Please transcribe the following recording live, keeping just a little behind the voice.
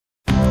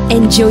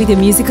Enjoy the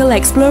musical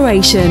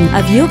exploration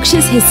of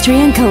Yorkshire's history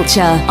and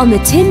culture on the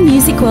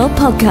TimMusicWorld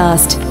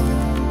podcast.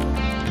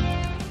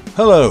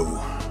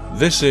 Hello,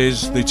 this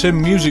is the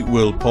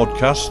TimMusicWorld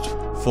podcast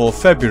for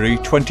February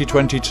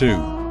 2022.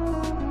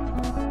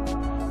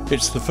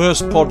 It's the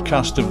first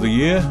podcast of the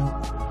year,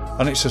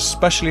 and it's a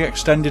specially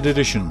extended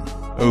edition,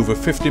 over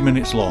 50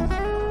 minutes long.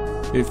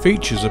 It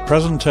features a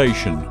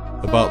presentation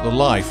about the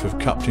life of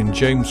Captain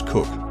James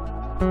Cook,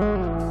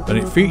 and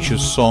it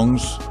features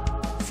songs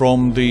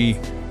from the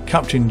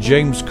Captain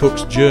James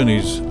Cook's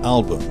Journeys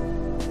album,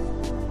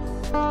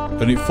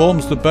 and it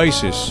forms the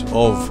basis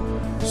of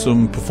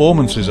some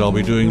performances I'll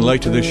be doing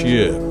later this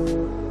year.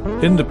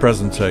 In the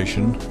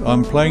presentation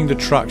I'm playing the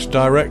tracks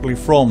directly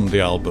from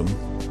the album,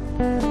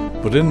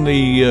 but in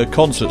the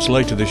concerts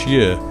later this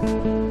year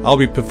I'll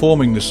be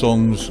performing the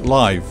songs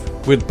live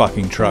with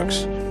backing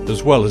tracks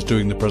as well as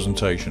doing the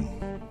presentation.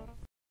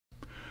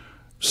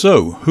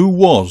 So, who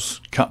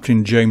was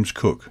Captain James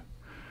Cook?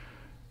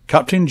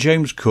 Captain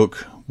James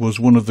Cook was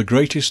one of the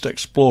greatest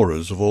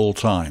explorers of all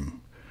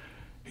time.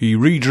 He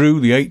redrew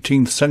the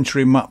 18th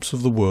century maps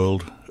of the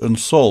world and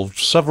solved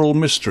several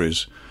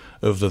mysteries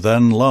of the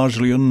then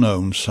largely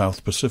unknown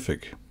South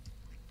Pacific.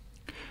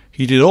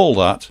 He did all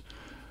that,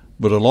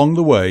 but along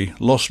the way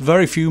lost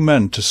very few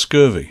men to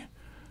scurvy,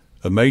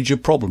 a major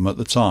problem at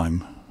the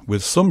time,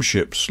 with some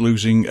ships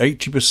losing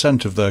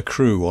 80% of their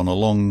crew on a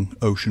long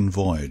ocean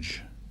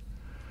voyage.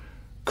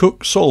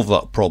 Cook solved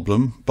that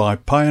problem by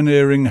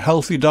pioneering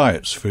healthy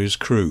diets for his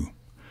crew.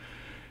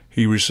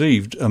 He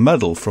received a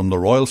medal from the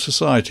Royal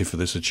Society for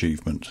this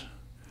achievement.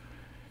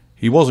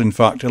 He was in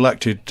fact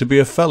elected to be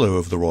a Fellow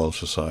of the Royal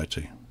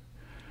Society.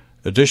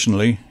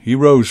 Additionally, he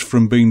rose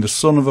from being the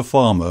son of a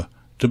farmer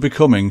to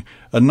becoming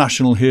a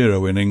national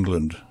hero in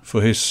England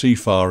for his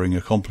seafaring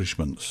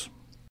accomplishments.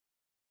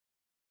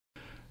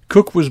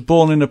 Cook was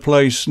born in a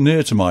place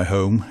near to my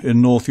home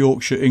in North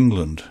Yorkshire,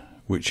 England,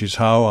 which is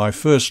how I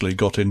firstly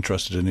got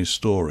interested in his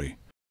story.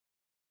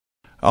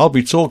 I'll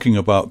be talking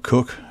about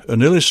Cook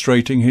and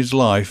illustrating his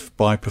life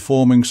by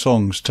performing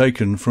songs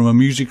taken from a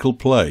musical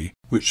play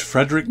which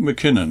Frederick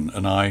McKinnon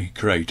and I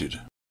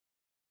created.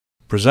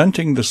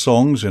 Presenting the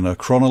songs in a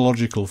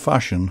chronological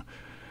fashion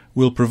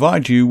will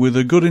provide you with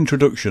a good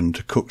introduction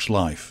to Cook's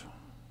life.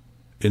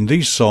 In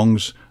these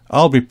songs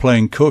I'll be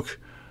playing Cook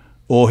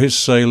or his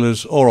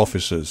sailors or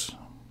officers.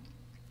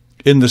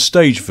 In the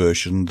stage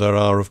version there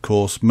are of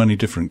course many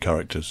different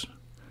characters.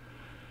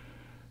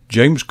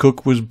 James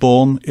Cook was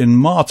born in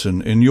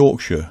Marton in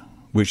Yorkshire,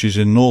 which is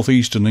in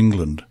northeastern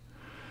England,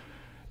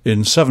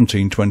 in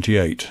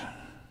 1728.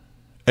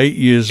 8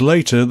 years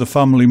later the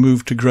family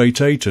moved to Great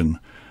Ayton,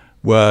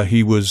 where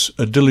he was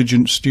a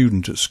diligent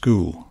student at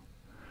school.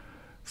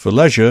 For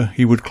leisure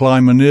he would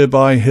climb a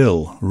nearby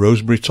hill,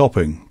 Rosebery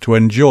Topping, to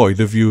enjoy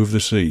the view of the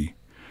sea.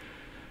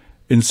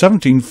 In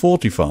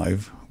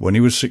 1745, when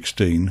he was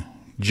 16,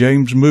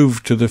 James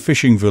moved to the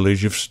fishing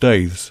village of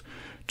Staithes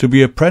to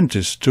be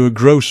apprenticed to a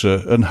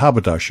grocer and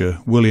haberdasher,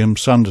 William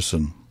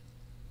Sanderson.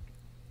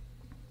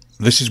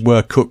 This is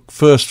where Cook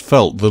first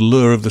felt the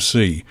lure of the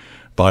sea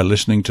by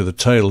listening to the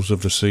tales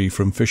of the sea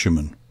from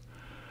fishermen.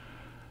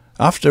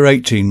 After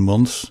 18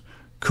 months,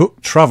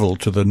 Cook travelled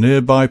to the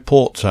nearby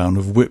port town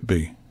of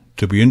Whitby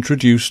to be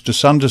introduced to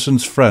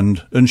Sanderson's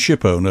friend and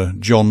shipowner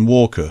John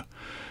Walker,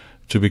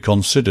 to be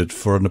considered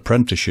for an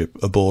apprenticeship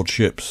aboard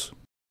ships.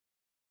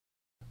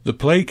 The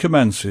play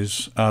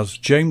commences as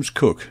James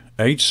Cook,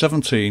 aged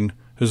 17,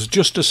 has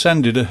just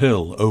ascended a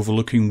hill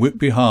overlooking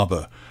Whitby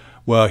Harbour,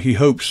 where he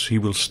hopes he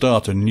will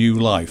start a new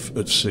life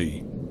at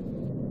sea.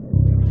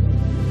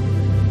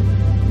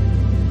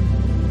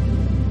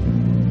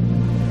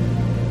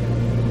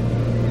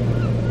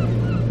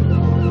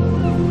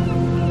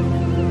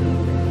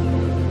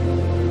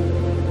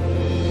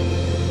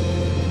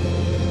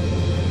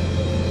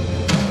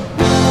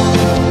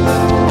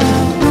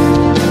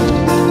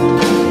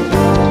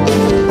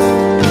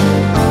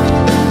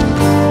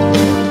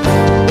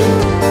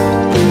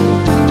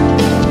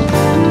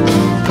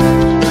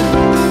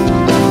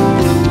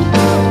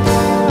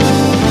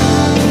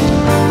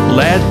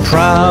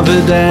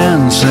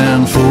 Providence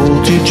and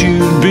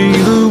fortitude be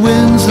the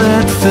winds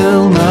that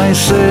fill my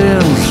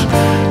sails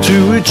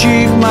to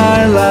achieve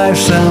my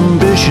life's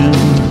ambition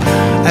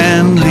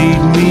and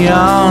lead me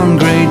on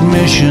great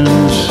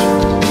missions.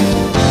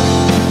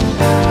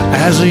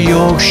 As a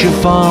Yorkshire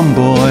farm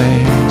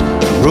boy,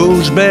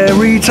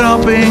 Rosebery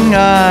Topping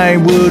I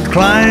would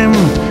climb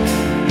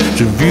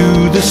to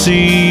view the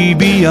sea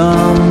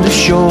beyond the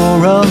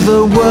shore of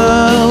the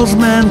world's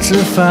meant to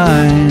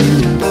find.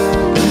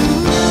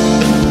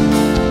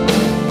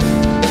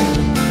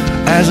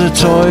 As a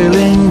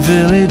toiling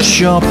village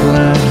shop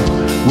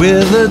lad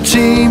with a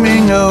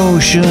teeming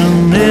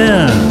ocean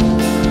near,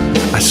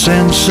 I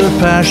sense a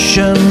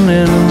passion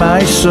in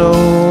my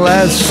soul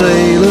as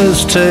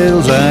sailors'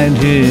 tales I'd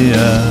hear.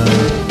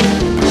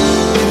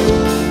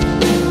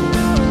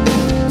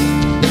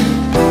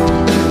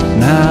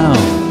 Now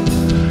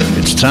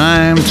it's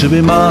time to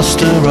be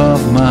master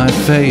of my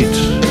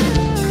fate.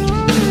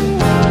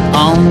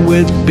 On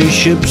Whitby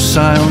ships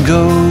I'll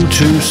go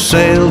to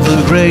sail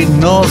the great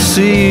North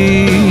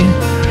Sea.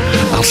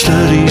 I'll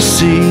study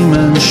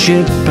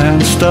seamanship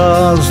and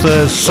stars,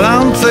 there's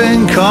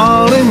something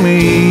calling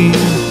me.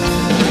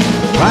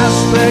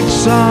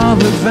 Prospects of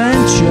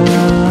adventure,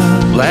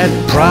 let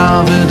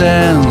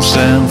providence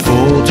and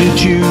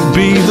fortitude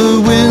be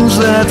the winds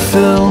that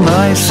fill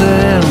my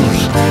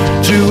sails,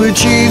 to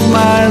achieve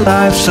my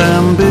life's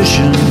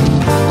ambition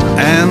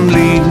and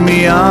lead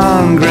me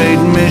on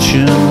great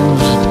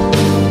missions.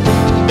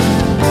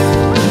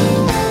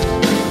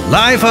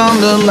 Life on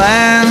the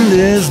land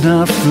is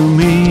not for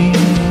me,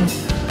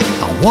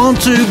 I want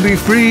to be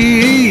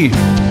free.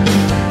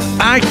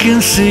 I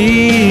can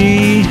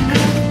see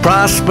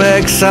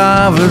prospects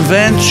of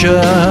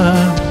adventure,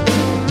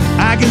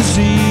 I can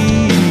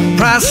see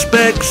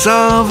prospects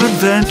of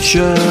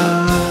adventure.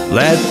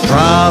 Let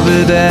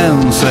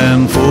providence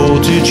and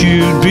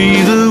fortitude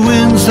be the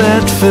winds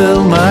that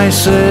fill my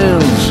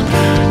sails,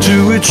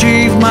 to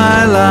achieve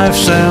my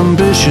life's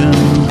ambition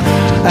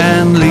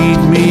and lead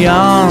me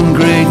on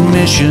great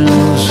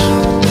missions.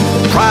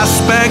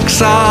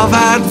 Prospects of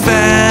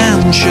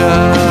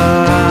adventure,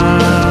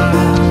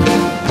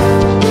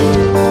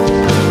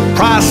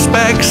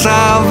 prospects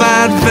of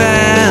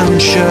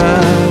adventure.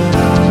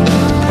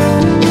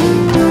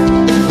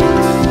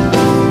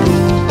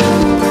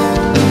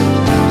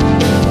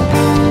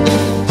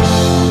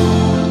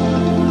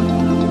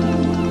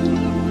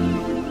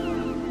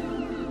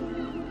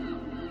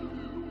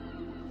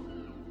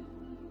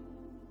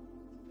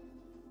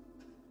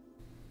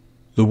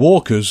 The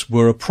Walkers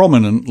were a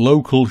prominent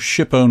local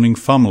ship-owning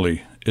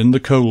family in the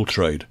coal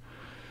trade.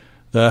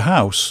 Their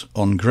house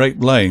on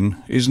Grape Lane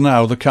is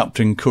now the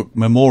Captain Cook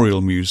Memorial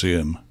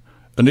Museum,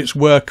 and it's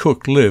where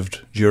Cook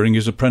lived during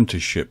his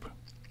apprenticeship.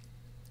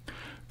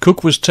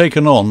 Cook was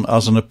taken on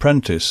as an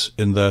apprentice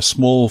in their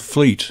small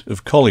fleet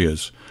of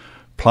colliers,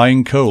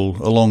 plying coal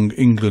along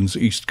England's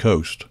east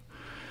coast.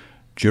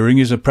 During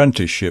his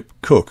apprenticeship,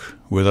 Cook,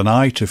 with an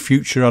eye to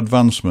future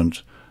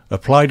advancement,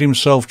 applied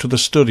himself to the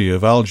study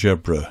of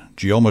algebra,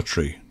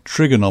 geometry,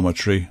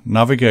 trigonometry,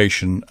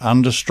 navigation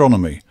and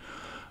astronomy,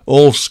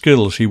 all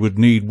skills he would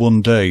need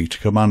one day to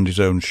command his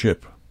own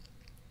ship.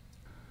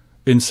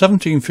 In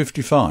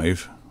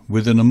 1755,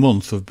 within a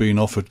month of being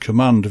offered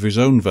command of his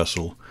own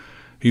vessel,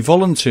 he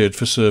volunteered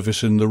for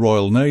service in the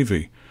Royal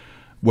Navy,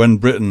 when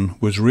Britain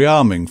was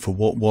rearming for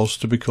what was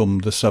to become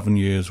the 7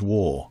 Years'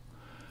 War.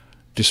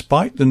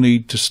 Despite the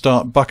need to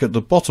start back at the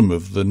bottom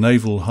of the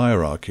naval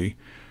hierarchy,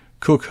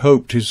 Cook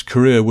hoped his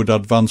career would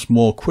advance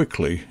more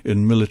quickly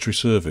in military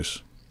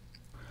service.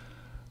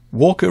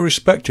 Walker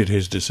respected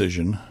his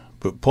decision,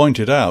 but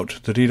pointed out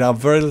that he'd have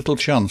very little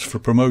chance for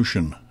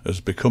promotion,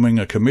 as becoming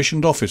a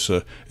commissioned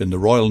officer in the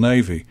Royal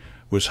Navy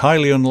was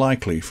highly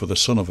unlikely for the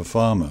son of a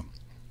farmer.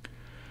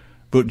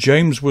 But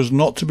James was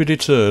not to be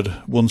deterred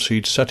once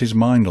he'd set his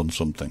mind on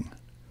something.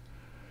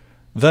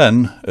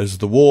 Then, as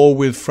the war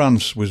with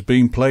France was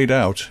being played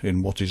out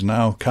in what is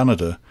now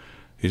Canada,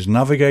 his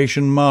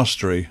navigation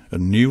mastery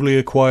and newly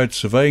acquired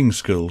surveying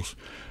skills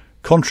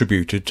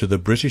contributed to the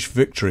British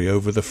victory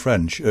over the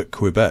French at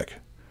Quebec.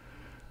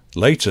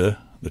 Later,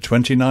 the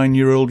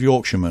 29-year-old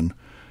Yorkshireman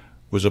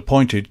was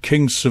appointed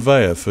King's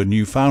Surveyor for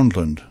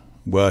Newfoundland,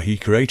 where he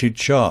created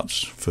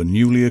charts for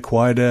newly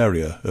acquired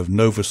area of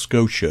Nova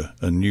Scotia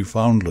and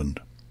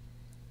Newfoundland.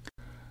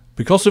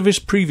 Because of his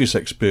previous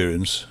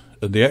experience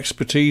and the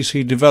expertise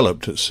he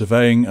developed at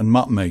surveying and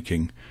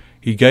map-making,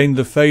 he gained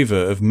the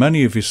favour of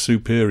many of his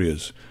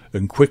superiors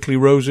and quickly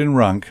rose in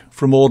rank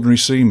from ordinary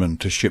seaman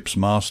to ship's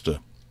master.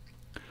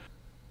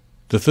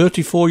 The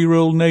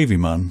 34-year-old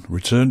navyman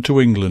returned to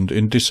England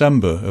in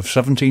December of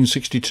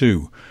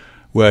 1762,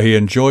 where he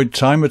enjoyed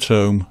time at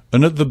home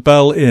and at the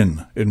Bell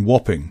Inn in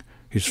Wapping,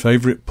 his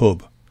favourite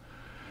pub.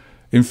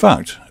 In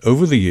fact,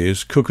 over the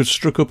years Cook had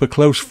struck up a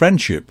close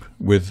friendship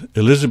with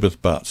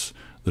Elizabeth Batts,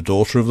 the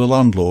daughter of the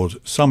landlord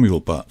Samuel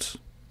Batts.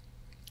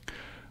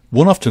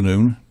 One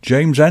afternoon,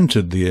 James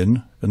entered the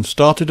inn and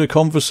started a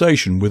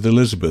conversation with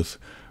Elizabeth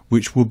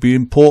which would be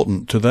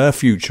important to their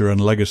future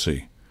and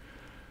legacy.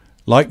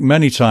 Like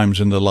many times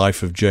in the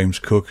life of James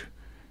Cook,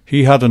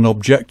 he had an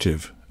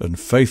objective and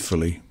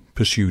faithfully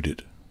pursued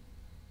it.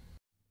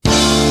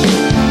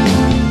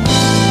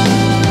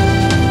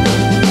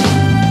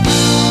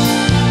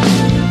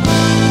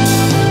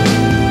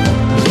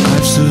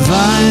 I've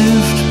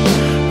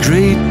survived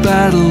great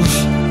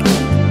battles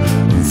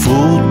and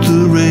fought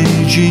the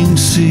raging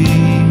sea,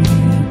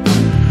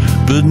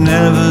 but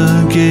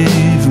never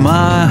gave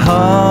my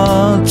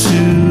heart to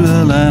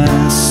a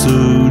lass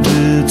so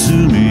dear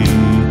to me.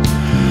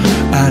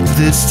 At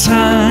this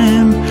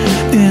time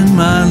in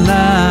my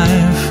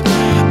life,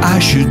 I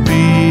should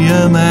be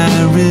a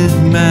married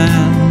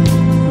man.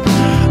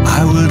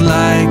 I would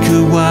like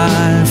a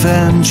wife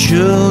and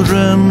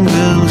children.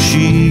 Will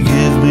she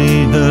give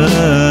me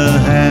her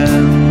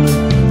hand?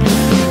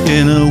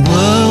 In a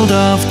world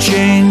of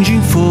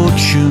changing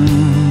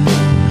fortune,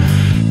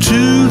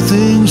 two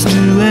things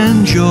to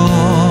enjoy: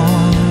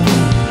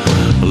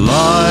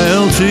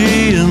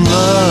 loyalty and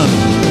love.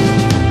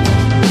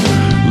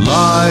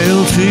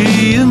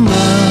 loyalty and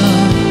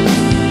love.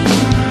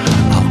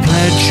 I'll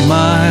pledge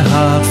my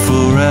heart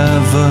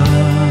forever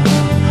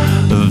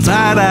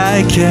that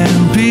I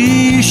can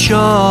be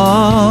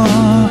sure.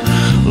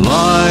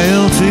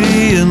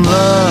 Loyalty and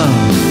love,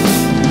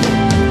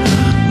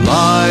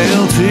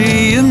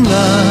 loyalty and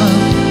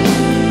love.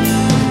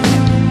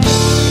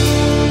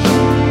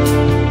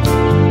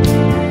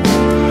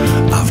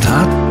 I've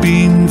not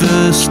been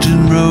versed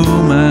in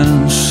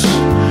romance.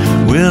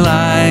 Will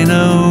I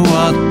know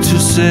what to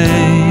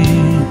say?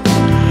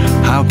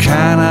 How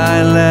can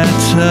I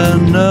let her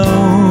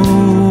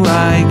know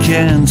I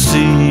can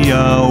see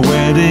our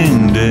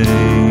wedding day?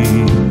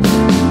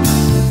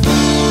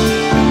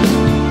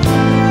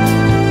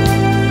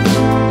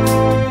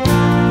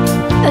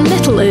 A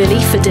little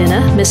early for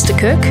dinner, Mr.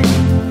 Cook.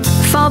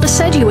 Father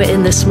said you were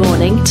in this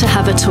morning to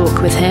have a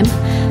talk with him.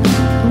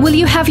 Will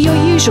you have your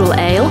usual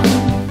ale?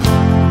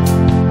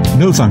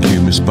 No thank you,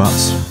 Miss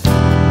Batts.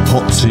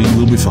 Hot tea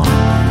will be fine.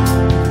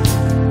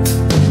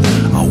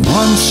 I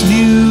once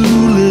knew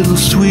little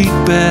sweet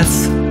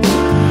Beth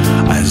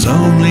as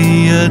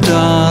only a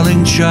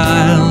darling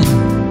child,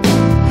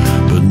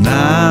 but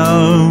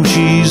now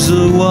she's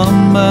the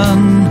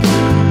woman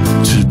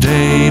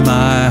today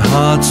my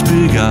heart's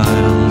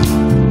beguiled.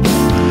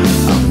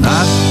 I've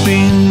not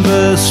been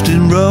versed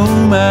in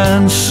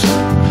romance,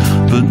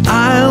 but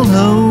I'll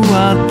know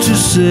what to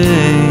say,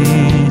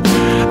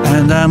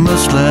 and I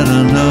must let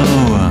her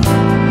know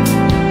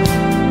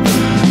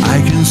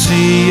I can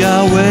see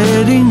our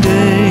wedding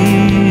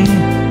day.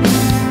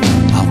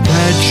 I'll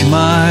pledge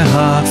my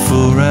heart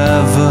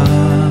forever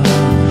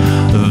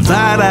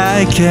that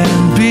I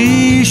can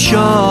be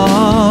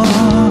sure.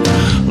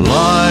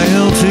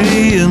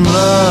 Loyalty and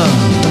love,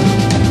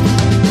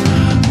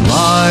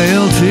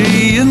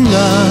 loyalty and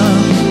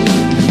love.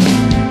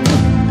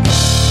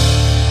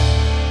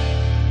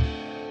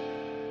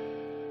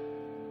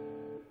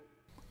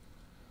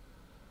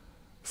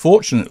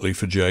 Fortunately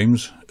for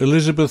James,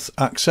 Elizabeth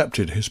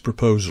accepted his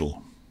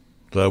proposal.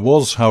 There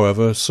was,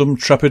 however, some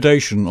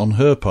trepidation on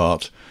her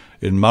part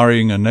in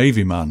marrying a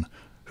navy man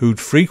who'd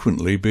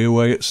frequently be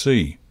away at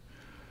sea.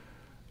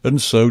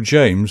 And so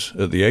James,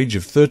 at the age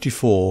of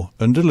 34,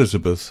 and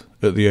Elizabeth,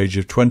 at the age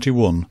of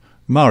 21,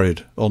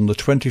 married on the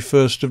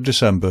 21st of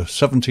December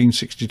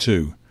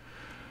 1762.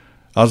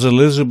 As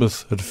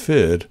Elizabeth had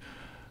feared,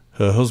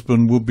 her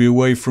husband would be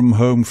away from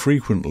home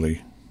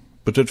frequently,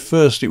 but at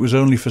first it was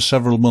only for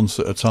several months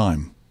at a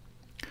time.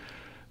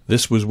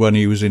 This was when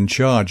he was in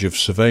charge of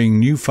surveying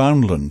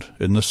Newfoundland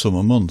in the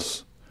summer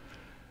months.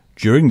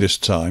 During this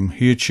time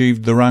he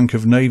achieved the rank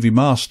of Navy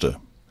Master.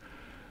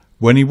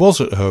 When he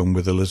was at home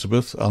with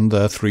Elizabeth and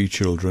their 3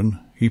 children,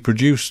 he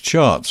produced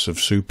charts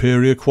of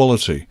superior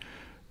quality,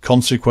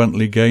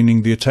 consequently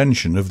gaining the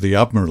attention of the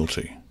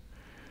Admiralty.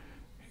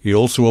 He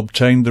also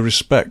obtained the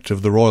respect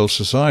of the Royal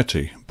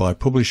Society by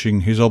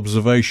publishing his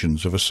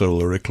observations of a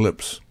solar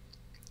eclipse.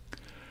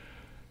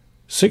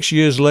 6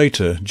 years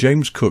later,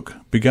 James Cook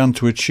began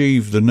to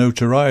achieve the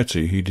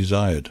notoriety he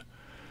desired.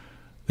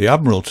 The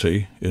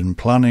Admiralty, in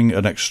planning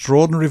an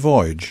extraordinary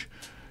voyage,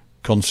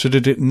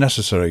 considered it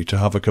necessary to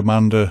have a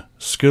commander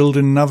skilled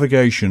in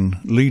navigation,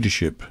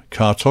 leadership,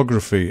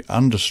 cartography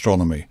and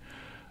astronomy,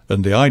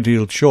 and the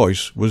ideal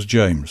choice was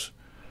James.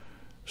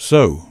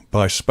 So,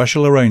 by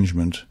special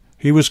arrangement,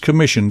 he was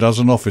commissioned as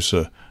an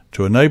officer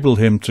to enable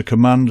him to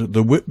command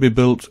the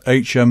Whitby-built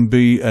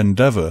HMB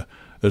Endeavour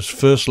as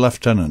First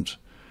Lieutenant.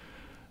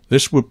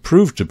 This would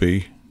prove to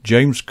be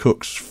James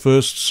Cook's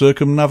first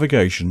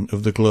circumnavigation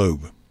of the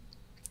globe.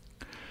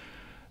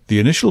 The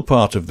initial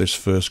part of this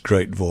first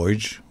great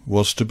voyage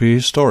was to be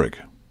historic.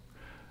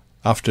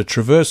 After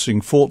traversing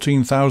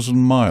 14,000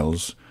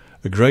 miles,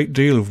 a great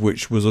deal of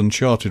which was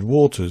uncharted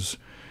waters,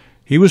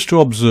 he was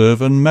to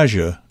observe and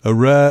measure a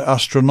rare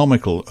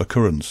astronomical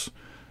occurrence,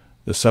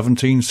 the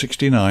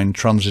 1769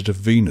 transit of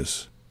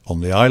Venus,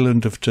 on the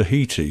island of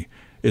Tahiti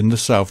in the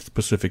South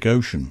Pacific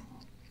Ocean.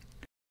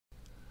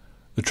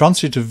 The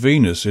transit of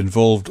Venus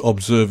involved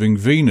observing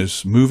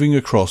Venus moving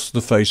across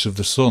the face of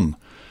the Sun,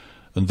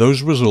 and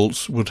those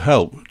results would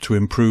help to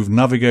improve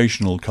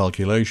navigational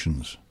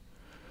calculations.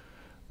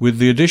 With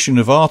the addition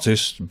of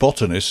artists,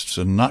 botanists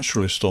and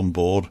naturalists on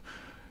board,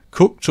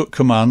 Cook took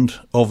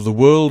command of the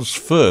world's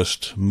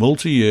first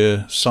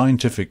multi-year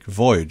scientific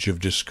voyage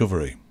of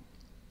discovery.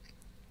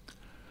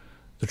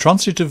 The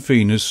transit of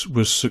Venus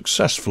was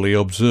successfully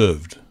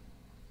observed.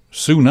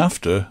 Soon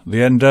after,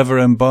 the Endeavour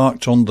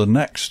embarked on the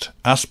next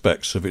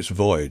aspects of its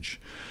voyage,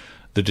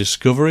 the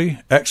discovery,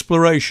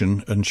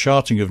 exploration and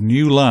charting of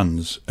new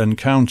lands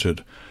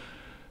encountered,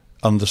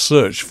 and the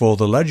search for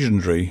the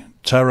legendary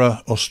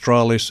Terra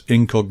Australis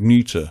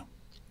Incognita.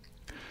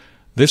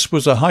 This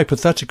was a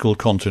hypothetical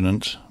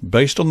continent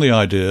based on the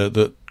idea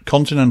that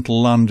continental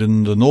land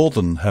in the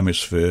northern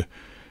hemisphere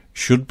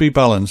should be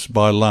balanced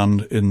by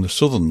land in the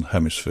southern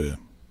hemisphere.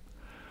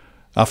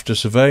 After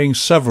surveying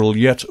several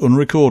yet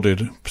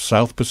unrecorded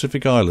South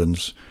Pacific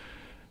islands,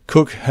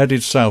 Cook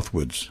headed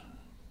southwards.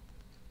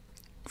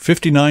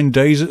 59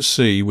 days at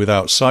sea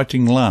without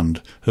sighting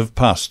land have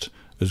passed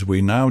as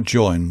we now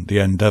join the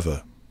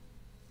Endeavour.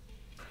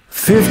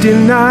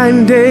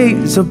 59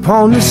 days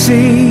upon the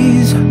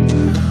seas,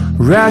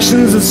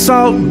 rations of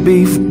salt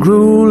beef,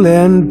 gruel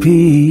and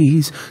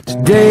peas.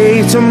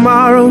 Today,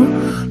 tomorrow,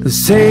 the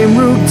same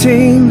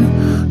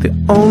routine. The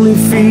only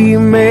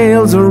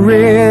females are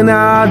in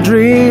our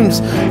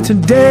dreams.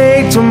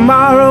 Today,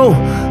 tomorrow,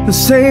 the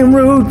same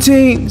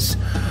routines.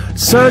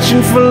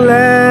 Searching for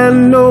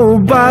land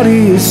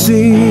nobody has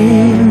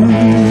seen.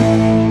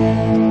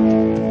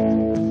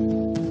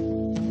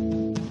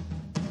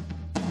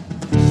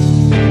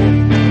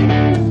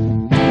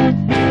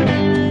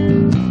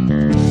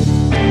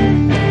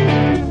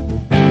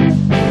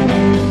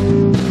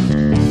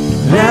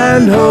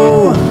 Land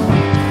ho,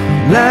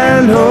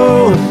 land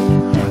ho,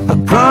 a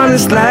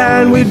promised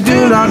land we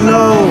do not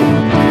know.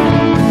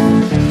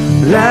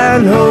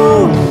 Land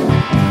ho,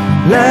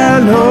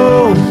 land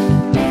ho,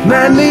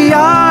 man the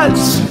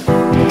yards,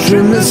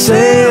 trim the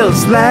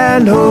sails.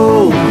 Land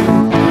ho,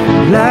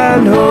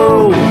 land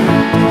ho,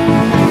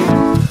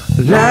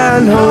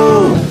 land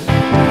ho,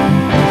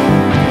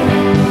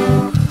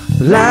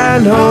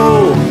 land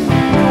ho.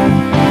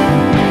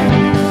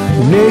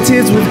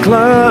 Natives with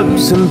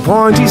clubs and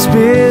pointy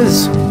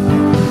spears,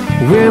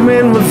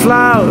 women with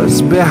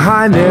flowers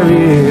behind their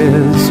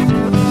ears.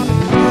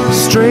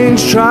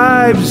 Strange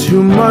tribes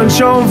who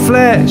munch on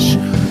flesh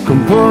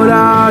can put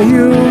our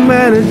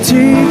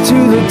humanity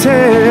to the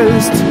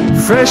test.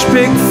 Fresh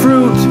picked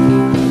fruit,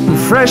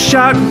 fresh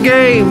shot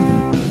game,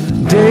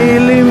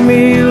 daily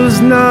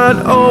meals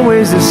not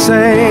always the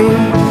same.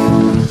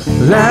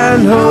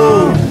 Land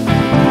ho,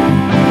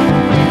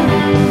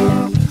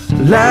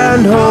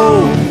 land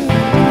ho,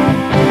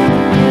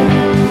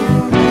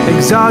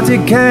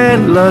 exotic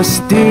and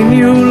lusty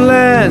new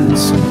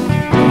lands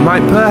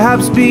might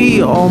perhaps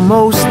be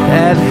almost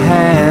at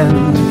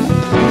hand.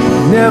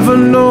 Never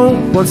know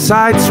what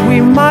sights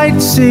we might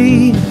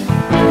see,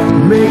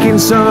 making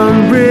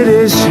some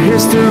British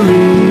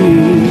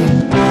history.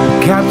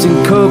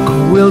 Captain Cook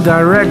will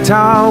direct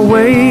our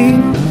way.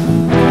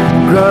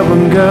 Grub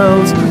and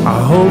girls,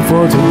 our hope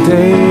for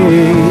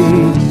today.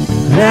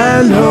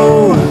 Land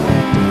ho,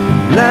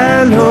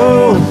 land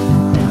ho,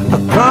 a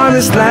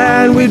promised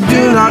land we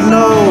do not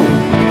know.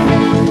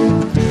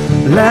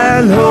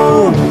 Land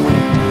ho,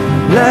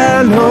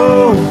 land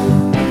ho,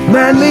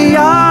 man the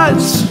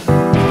yards,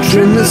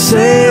 trim the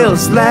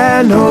sails.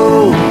 Land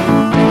ho,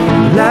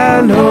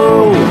 land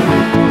ho,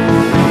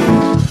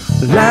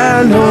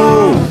 land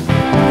ho,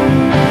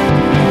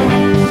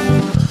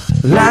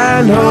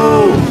 land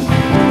ho,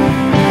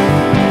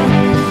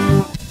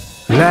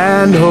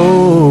 land ho.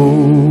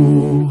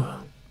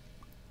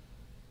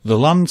 The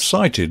land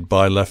sighted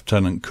by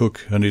Lieutenant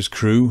Cook and his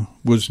crew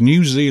was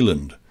New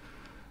Zealand,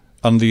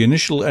 and the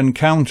initial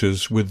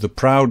encounters with the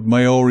proud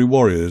Maori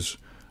warriors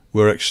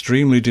were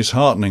extremely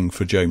disheartening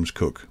for James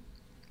Cook,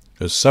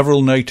 as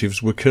several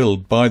natives were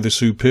killed by the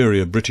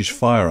superior British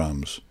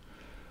firearms.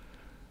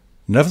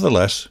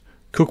 Nevertheless,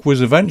 Cook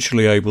was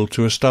eventually able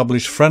to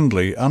establish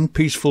friendly and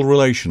peaceful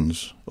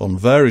relations on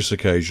various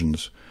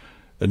occasions,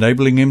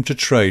 enabling him to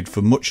trade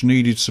for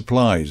much-needed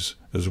supplies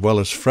as well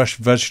as fresh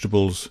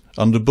vegetables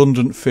and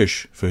abundant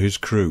fish for his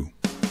crew.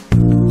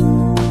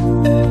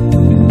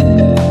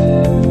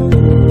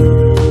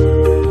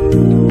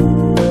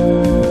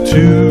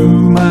 Two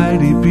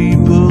mighty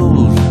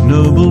peoples,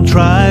 noble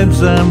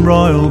tribes and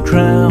royal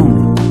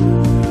crown,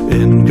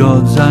 in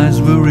God's eyes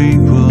we're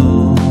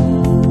equal,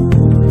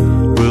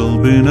 will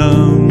be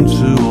known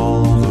to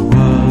all the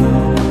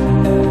world.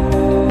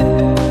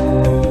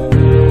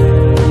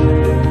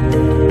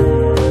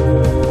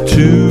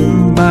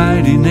 Two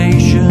mighty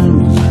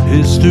nations,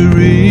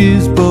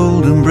 histories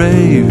bold and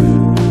brave,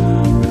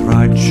 with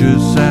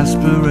righteous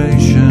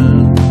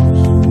aspirations,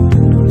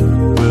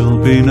 will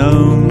be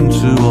known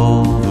to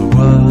all the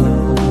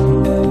world.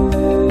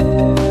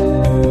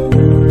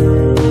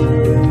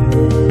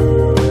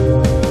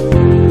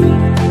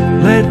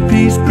 Let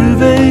peace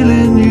prevail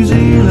in New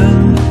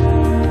Zealand.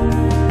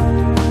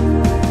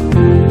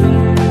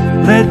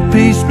 Let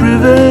peace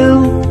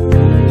prevail.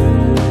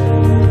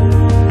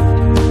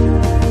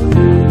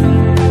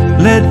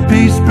 Let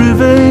peace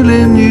prevail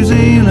in New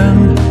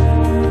Zealand.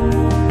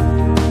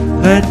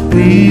 Let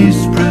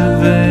peace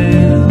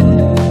prevail.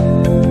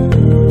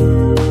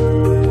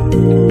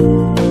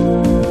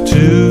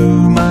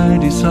 Two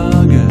mighty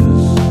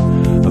sagas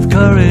of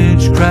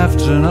courage,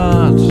 craft and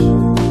art,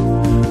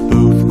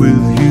 both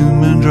with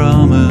human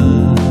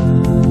dramas,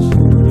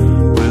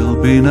 will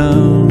be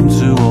known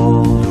to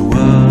all the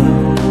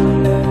world.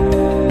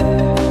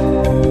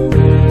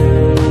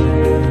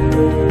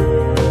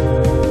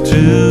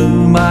 Two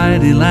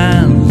mighty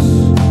lands,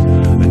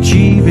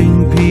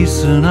 achieving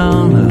peace and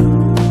honor,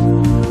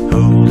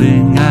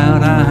 holding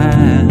out our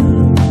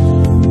hands,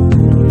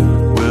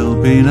 will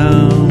be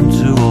known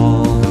to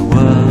all the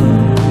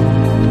world.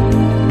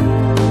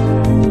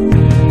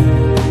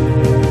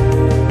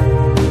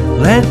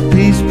 Let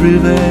peace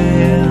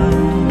prevail.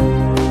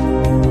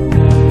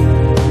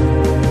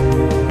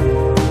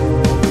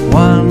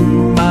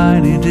 One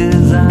mighty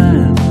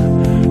design,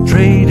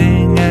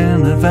 trading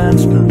and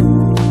advancement,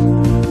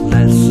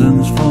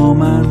 lessons for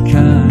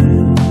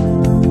mankind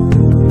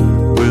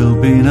will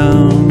be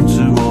known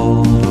to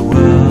all the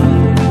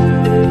world.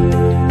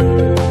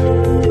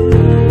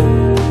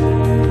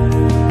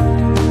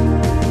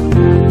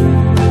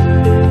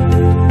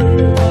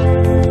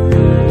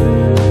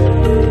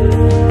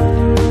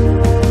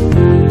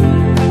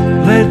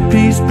 Let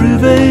peace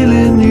prevail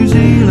in New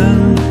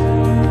Zealand.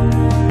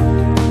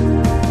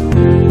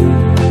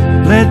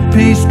 Let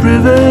peace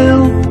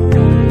prevail.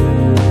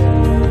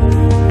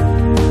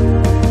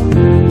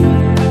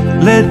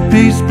 Let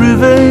peace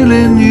prevail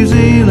in New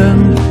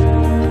Zealand.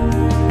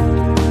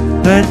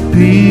 Let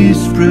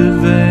peace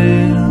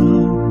prevail.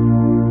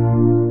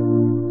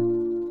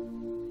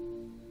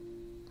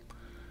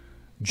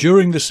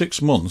 During the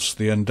 6 months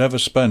the Endeavour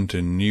spent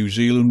in New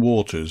Zealand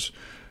waters,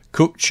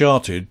 Cook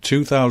charted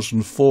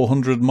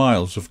 2,400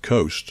 miles of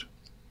coast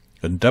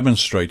and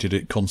demonstrated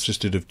it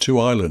consisted of 2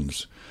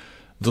 islands,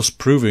 thus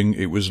proving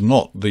it was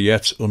not the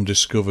yet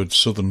undiscovered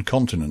southern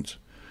continent.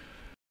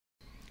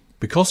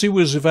 Because he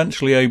was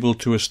eventually able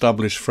to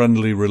establish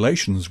friendly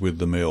relations with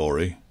the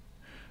Maori,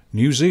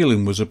 New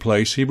Zealand was a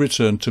place he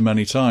returned to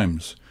many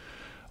times,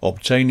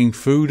 obtaining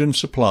food and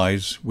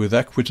supplies with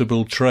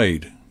equitable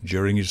trade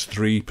during his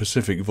 3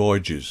 Pacific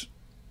voyages.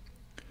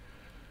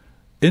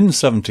 In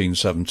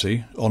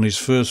 1770, on his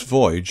first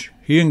voyage,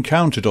 he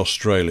encountered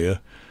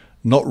Australia,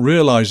 not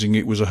realising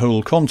it was a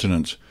whole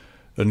continent,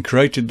 and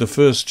created the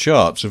first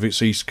charts of its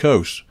east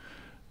coast,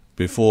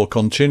 before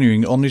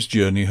continuing on his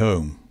journey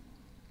home.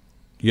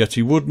 Yet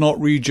he would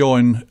not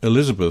rejoin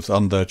Elizabeth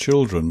and their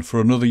children for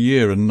another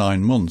year and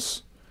 9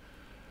 months.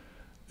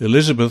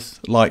 Elizabeth,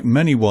 like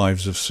many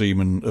wives of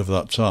seamen of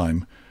that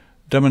time,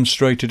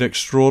 demonstrated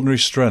extraordinary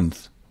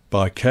strength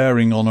by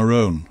caring on her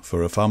own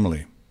for her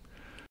family.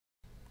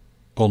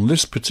 On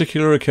this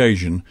particular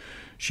occasion,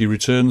 she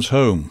returns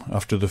home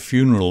after the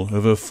funeral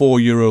of her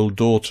 4-year-old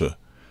daughter.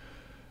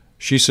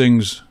 She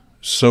sings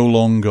 "So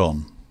Long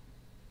Gone."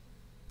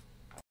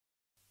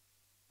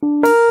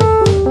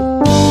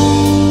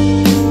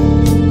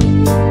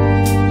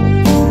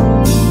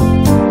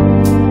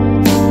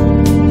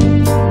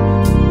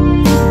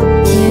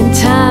 In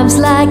times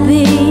like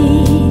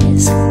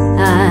these,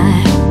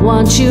 I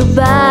want you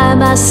by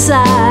my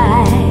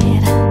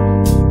side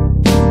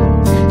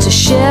to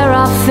share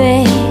our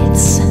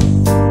fates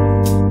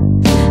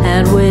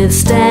and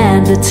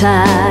withstand the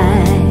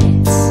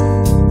tides.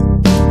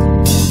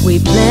 We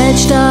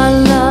pledged our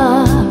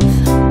love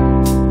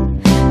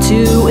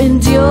to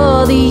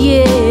endure the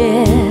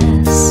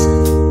years.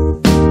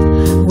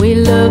 We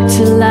look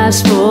to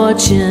life's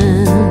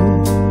fortune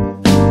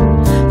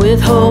with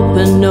hope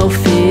and no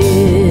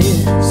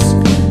fears.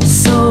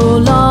 So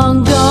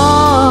long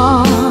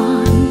gone,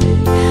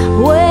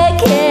 where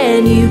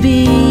can you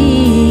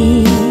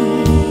be?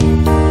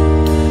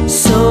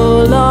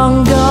 So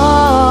long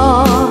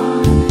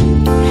gone,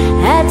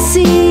 at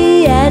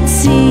sea, at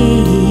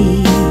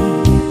sea.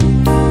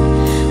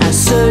 I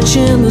search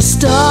in the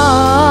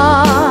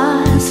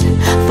stars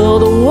for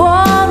the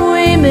one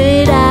we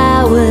made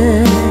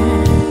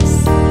ours.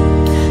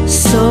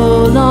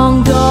 So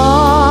long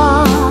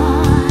gone,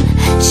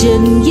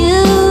 shouldn't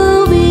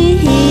you be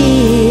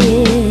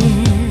here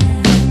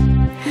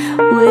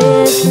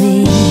with me?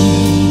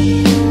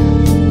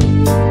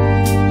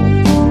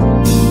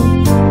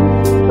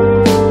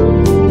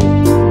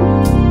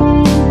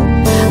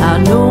 I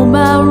know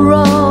my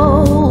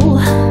role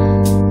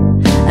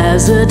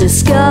as a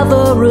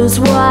discoverer's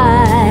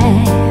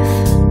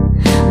wife,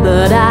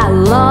 but I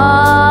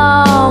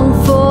long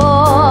for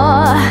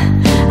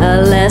a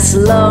less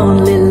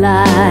lonely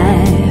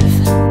life.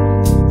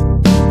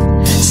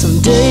 Some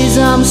days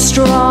I'm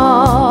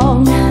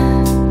strong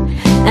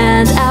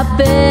and I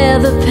bear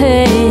the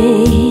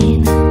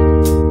pain.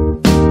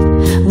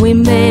 We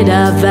made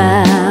our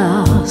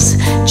vows,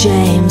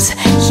 James,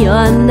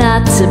 you're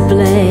not to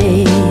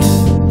blame.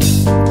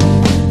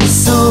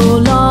 So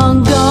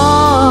long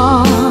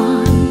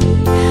gone,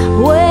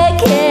 where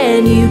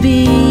can you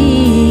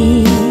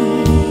be?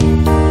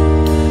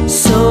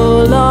 So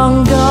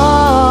long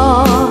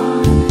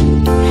gone,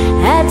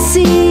 at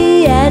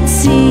sea, at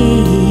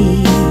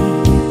sea.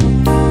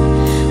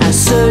 I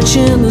search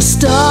in the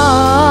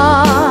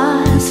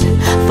stars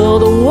for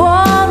the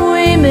one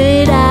we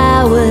made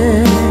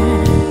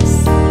ours.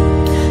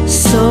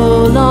 So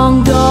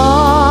long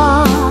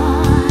gone,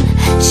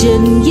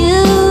 shouldn't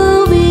you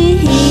be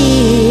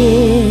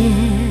here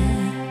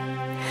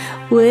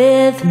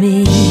with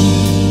me?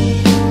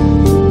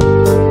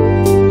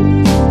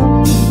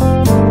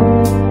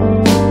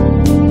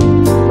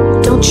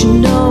 Don't you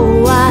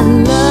know I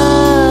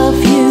love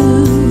you?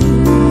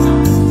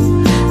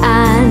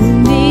 I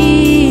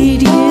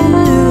need you.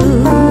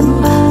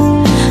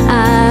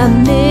 I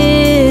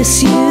miss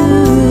you.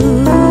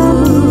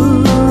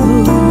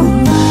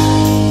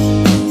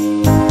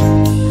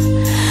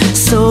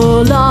 So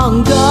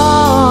long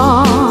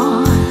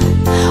gone,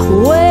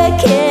 where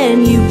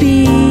can you be?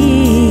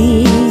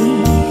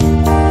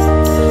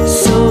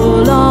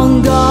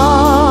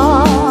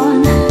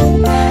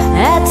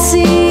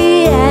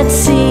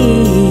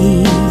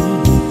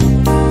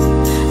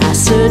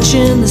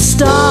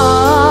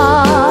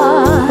 stars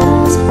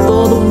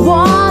for the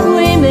one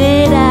we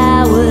made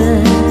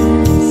ours.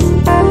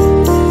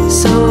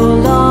 So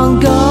long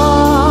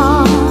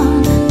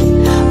gone,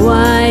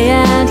 why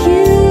aren't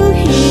you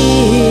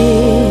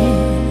here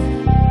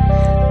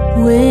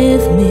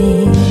with me?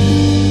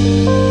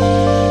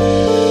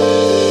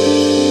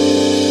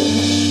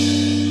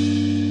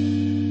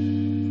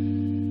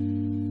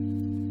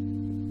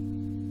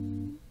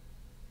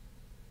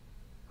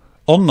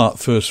 On that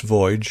first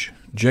voyage,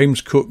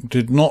 James Cook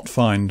did not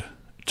find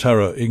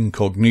terra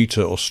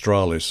incognita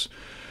australis,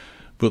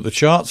 but the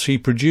charts he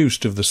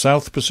produced of the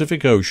South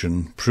Pacific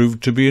Ocean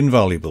proved to be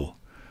invaluable.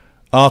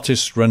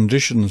 Artists'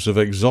 renditions of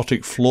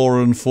exotic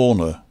flora and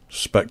fauna,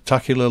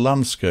 spectacular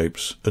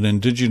landscapes and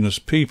indigenous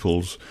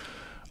peoples,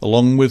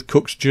 along with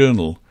Cook's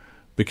journal,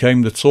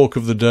 became the talk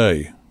of the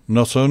day,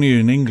 not only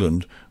in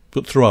England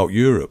but throughout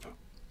Europe.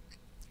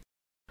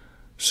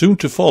 Soon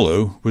to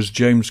follow was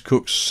James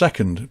Cook's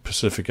second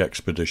Pacific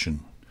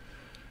expedition.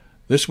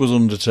 This was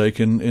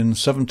undertaken in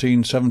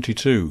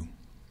 1772,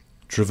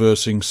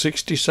 traversing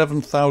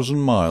 67,000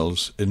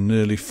 miles in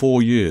nearly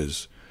 4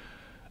 years,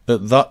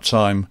 at that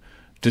time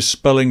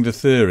dispelling the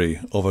theory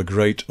of a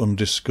great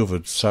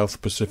undiscovered South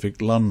Pacific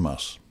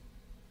landmass.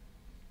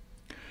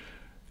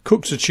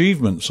 Cook's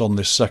achievements on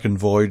this second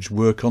voyage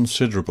were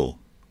considerable.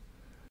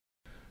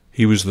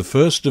 He was the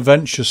first to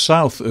venture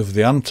south of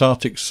the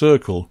Antarctic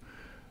Circle,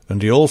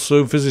 and he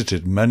also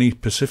visited many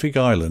Pacific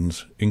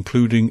islands,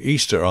 including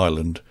Easter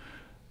Island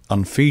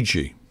and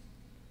Fiji.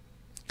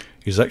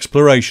 His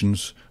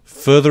explorations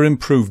further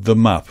improved the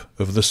map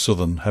of the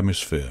southern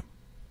hemisphere.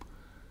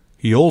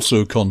 He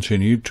also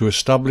continued to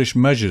establish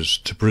measures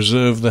to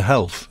preserve the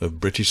health of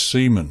British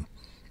seamen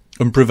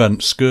and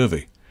prevent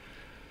scurvy.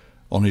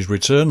 On his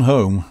return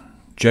home,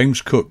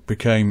 James Cook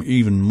became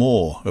even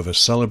more of a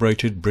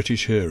celebrated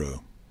British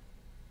hero.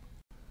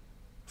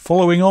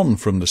 Following on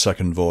from the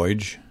second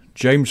voyage,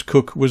 James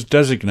Cook was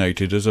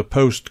designated as a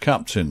post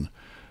captain,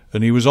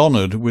 and he was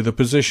honoured with a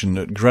position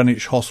at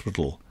Greenwich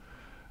Hospital,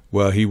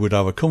 where he would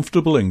have a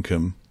comfortable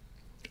income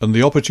and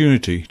the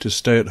opportunity to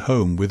stay at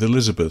home with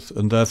Elizabeth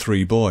and their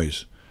 3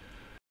 boys.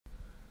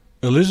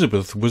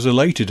 Elizabeth was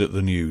elated at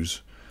the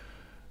news,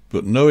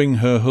 but knowing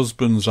her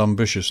husband's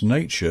ambitious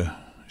nature,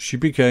 she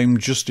became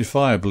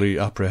justifiably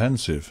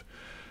apprehensive,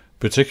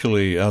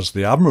 particularly as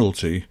the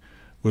Admiralty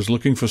was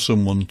looking for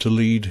someone to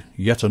lead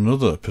yet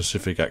another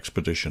Pacific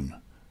expedition,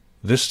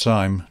 this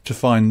time to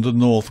find the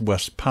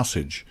Northwest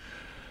Passage,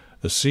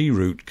 a sea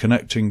route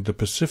connecting the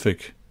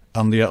Pacific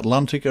and the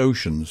Atlantic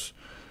Oceans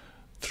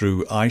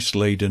through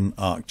ice-laden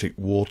Arctic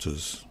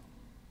waters.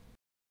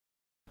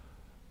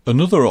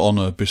 Another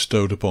honour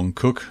bestowed upon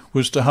Cook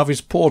was to have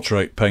his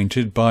portrait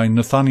painted by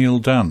Nathaniel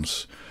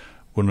Dance,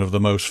 one of the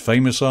most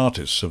famous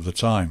artists of the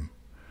time.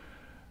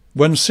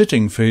 When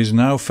sitting for his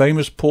now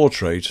famous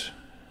portrait,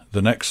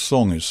 the next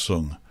song is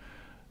sung,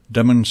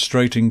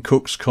 demonstrating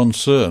Cook's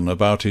concern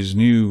about his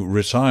new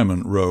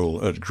retirement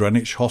role at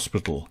Greenwich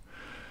Hospital,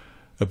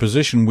 a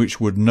position which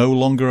would no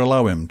longer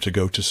allow him to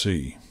go to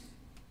sea.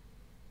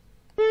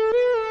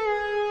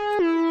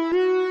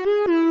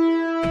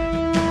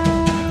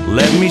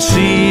 Let me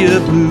see a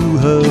blue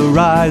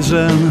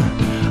horizon,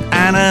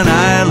 and an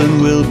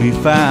island will be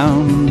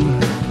found.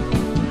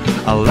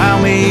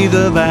 Allow me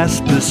the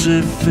vast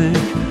Pacific,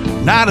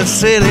 not a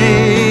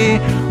city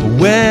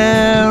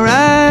where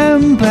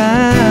I'm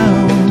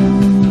bound.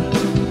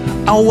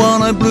 I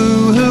want a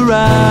blue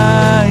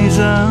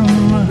horizon,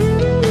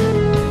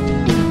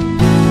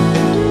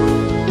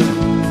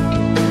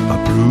 a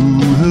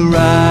blue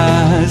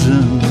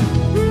horizon.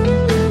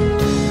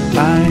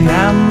 I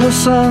am the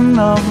son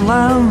of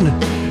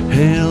land,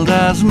 hailed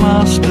as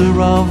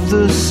master of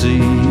the sea.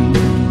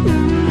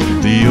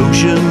 The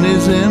ocean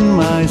is in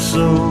my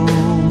soul,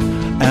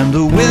 and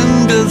the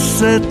wind has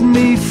set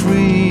me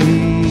free.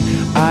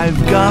 I've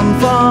gone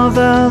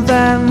farther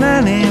than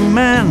any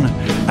man,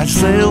 I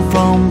sail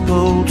from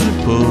pole to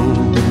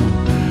pole.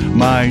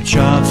 My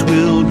charts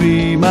will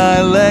be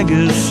my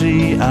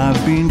legacy,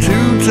 I've been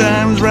 2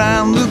 times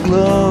round the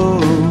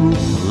globe.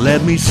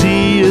 Let me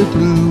see a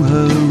blue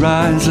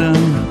horizon,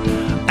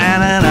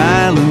 and an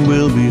island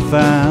will be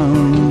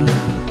found.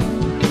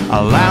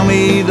 Allow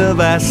me the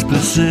vast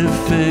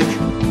Pacific,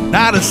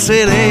 not a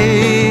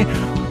city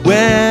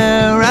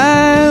where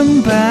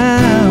I'm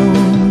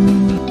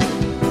bound.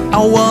 I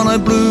want a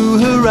blue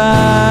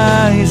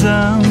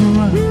horizon,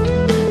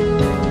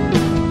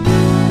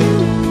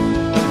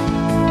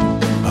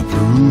 a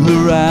blue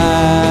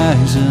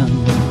horizon.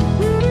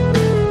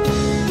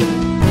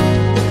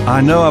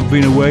 I know I've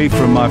been away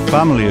from my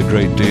family a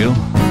great deal,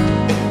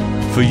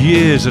 for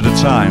years at a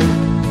time.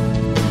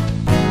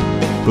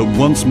 But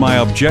once my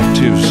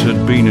objectives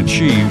had been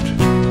achieved,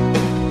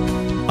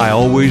 I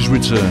always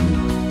returned.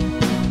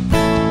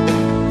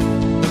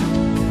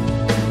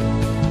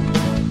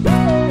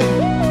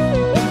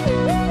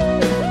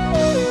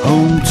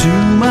 Home to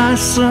my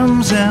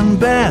sons and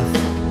Beth,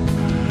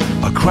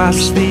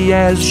 across the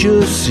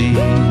azure seas.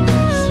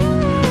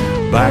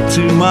 Back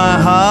to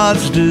my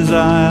heart's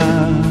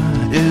desire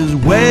is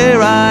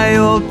where I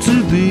ought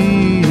to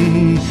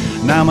be.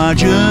 Now my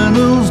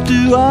journals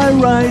do I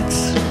write,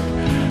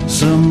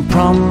 some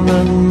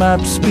prominent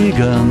maps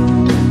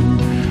begun,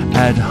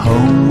 at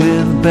home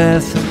with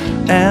Beth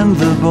and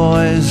the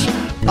boys,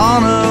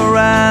 honor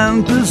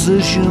and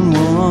position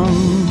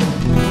 1.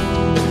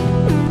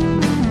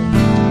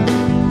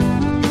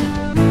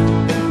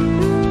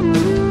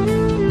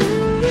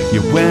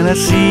 When I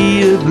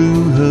see a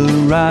blue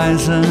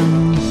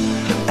horizon,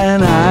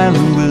 an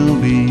island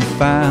will be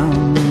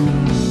found.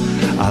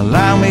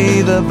 Allow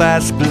me the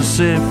vast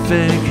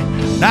Pacific,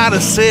 not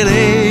a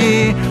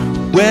city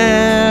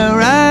where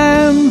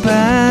I'm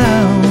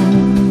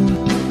bound.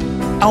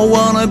 I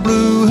want a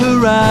blue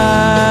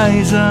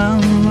horizon,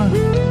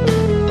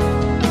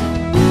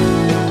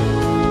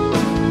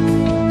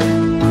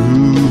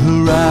 blue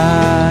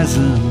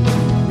horizon.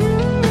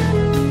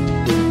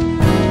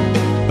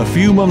 A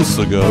few months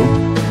ago,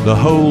 the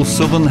whole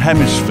southern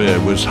hemisphere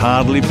was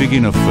hardly big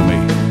enough for me,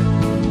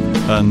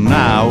 and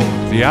now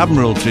the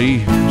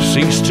Admiralty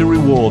ceased to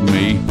reward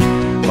me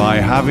by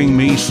having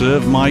me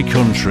serve my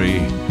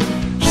country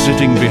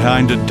sitting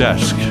behind a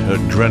desk at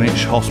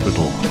Greenwich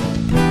Hospital.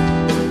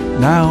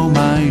 Now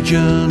my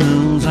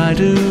journals I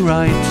do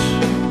write,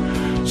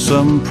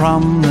 some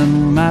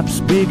prominent maps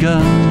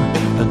begun,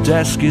 a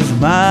desk is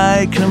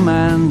my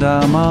command,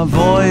 are my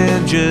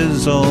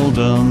voyages all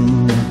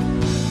done.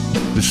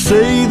 They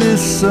say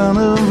this son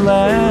of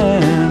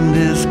land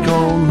is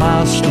called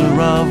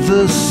master of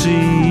the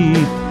sea.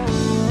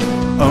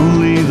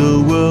 Only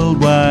the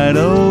worldwide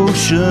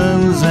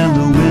oceans and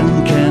the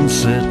wind can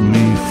set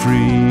me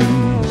free.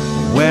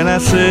 When I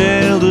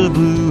sail the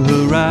blue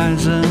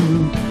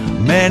horizon,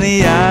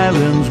 many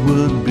islands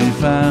would be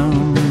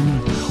found.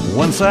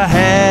 Once I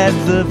had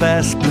the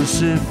vast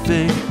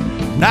Pacific,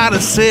 not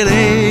a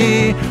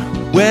city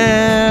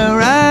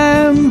where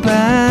I'm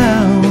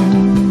bound.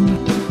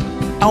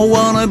 I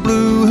want a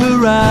blue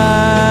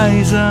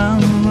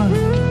horizon,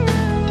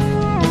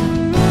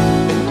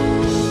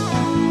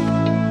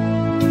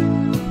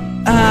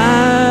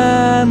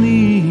 I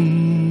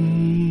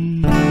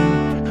need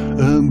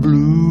a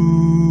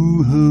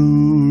blue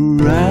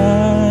horizon.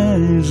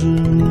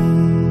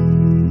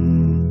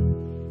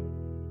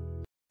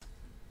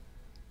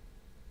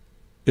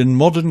 In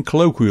modern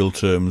colloquial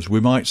terms, we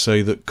might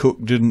say that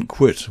Cook didn't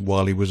quit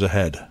while he was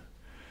ahead.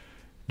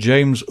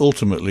 James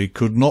ultimately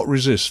could not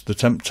resist the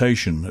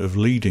temptation of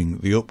leading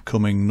the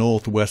upcoming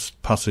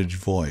Northwest Passage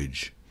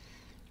voyage.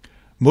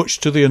 Much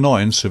to the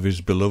annoyance of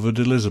his beloved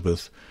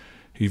Elizabeth,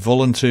 he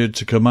volunteered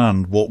to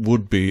command what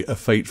would be a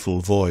fateful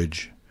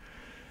voyage.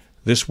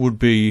 This would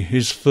be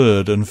his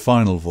third and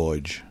final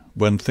voyage,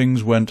 when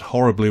things went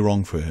horribly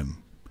wrong for him.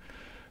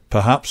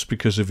 Perhaps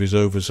because of his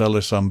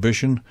overzealous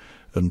ambition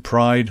and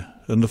pride,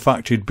 and the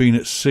fact he'd been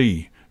at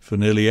sea for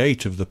nearly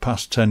 8 of the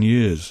past 10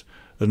 years,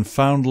 and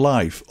found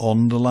life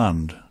on the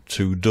land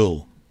too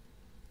dull.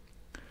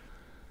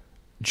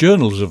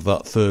 Journals of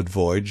that third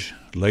voyage,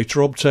 later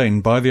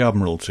obtained by the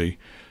Admiralty,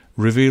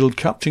 revealed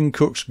Captain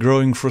Cook's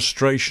growing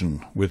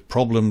frustration with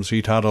problems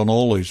he'd had on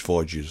all his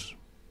voyages.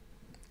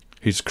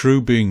 His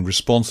crew being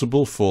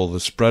responsible for the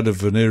spread of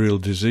venereal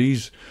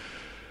disease,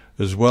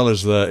 as well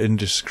as their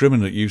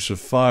indiscriminate use of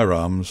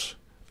firearms,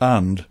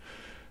 and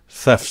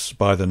thefts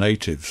by the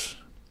natives.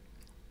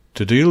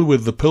 To deal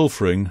with the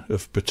pilfering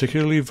of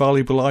particularly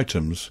valuable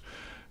items,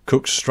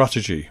 Cook's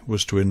strategy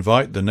was to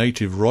invite the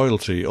native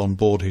royalty on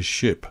board his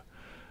ship,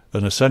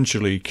 and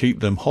essentially keep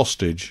them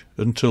hostage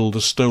until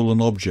the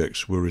stolen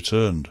objects were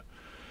returned.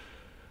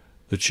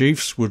 The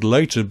chiefs would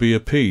later be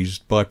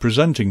appeased by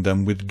presenting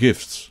them with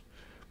gifts.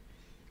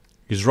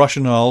 His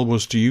rationale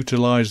was to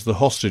utilise the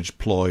hostage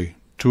ploy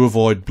to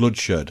avoid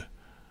bloodshed,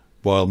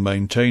 while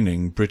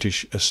maintaining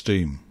British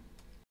esteem.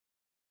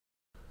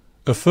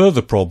 A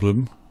further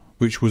problem,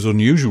 which was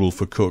unusual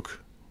for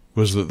Cook,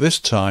 was that this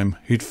time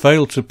he'd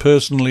failed to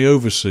personally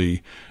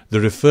oversee the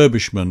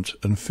refurbishment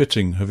and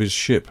fitting of his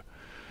ship,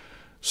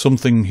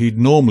 something he'd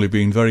normally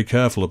been very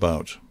careful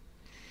about.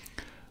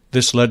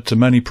 This led to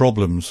many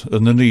problems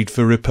and the need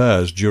for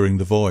repairs during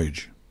the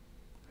voyage.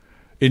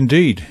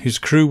 Indeed, his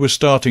crew were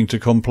starting to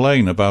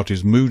complain about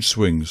his mood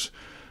swings,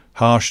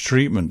 harsh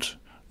treatment,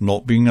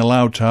 not being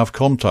allowed to have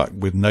contact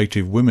with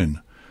native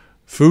women,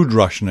 food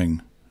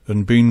rationing,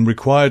 and being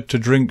required to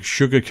drink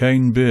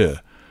sugar-cane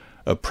beer,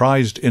 a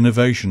prized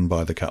innovation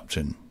by the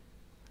captain.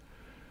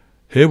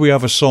 Here we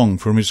have a song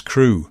from his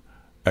crew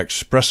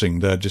expressing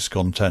their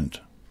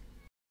discontent.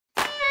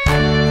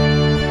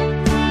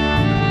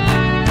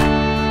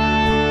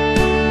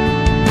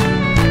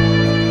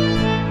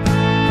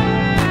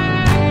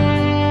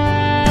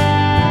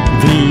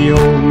 The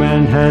old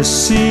man has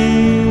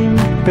seen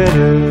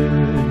better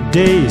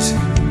days.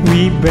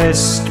 We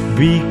best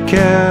be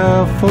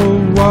careful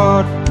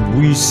what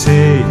we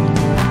say.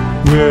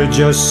 We're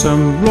just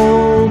some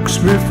blokes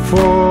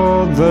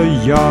before the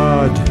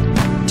yard,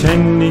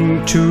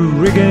 tending to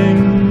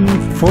rigging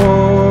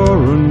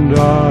fore and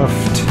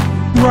aft.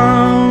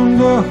 Round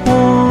the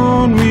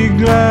horn we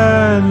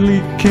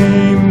gladly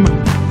came,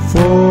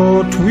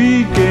 thought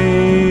we'd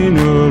gain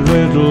a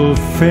red little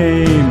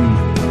fame,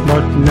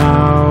 but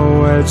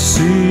now at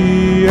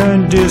sea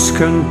and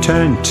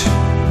discontent,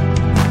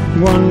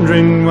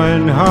 wondering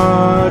when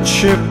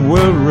hardship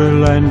will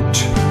relent.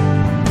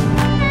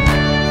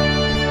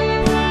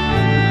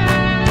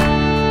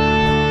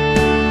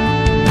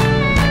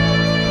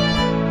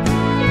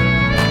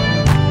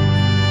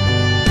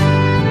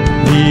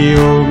 The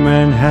old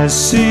man has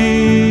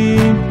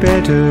seen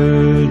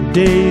better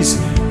days.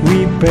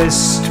 We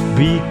best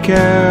be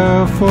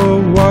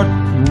careful what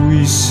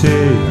we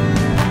say.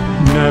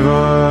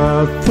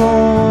 Never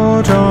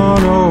thought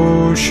on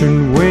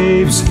ocean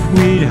waves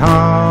we'd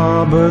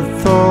harbor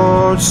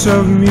thoughts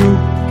of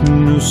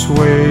mutinous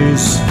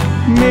ways.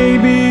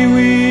 Maybe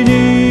we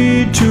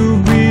need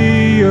to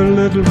be a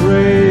little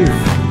brave.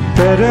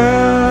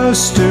 Better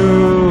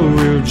still,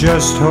 we'll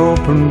just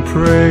hope and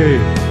pray.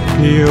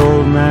 The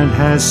old man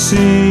has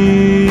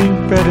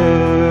seen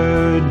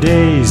better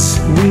days.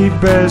 We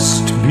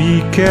best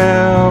be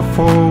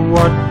careful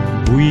what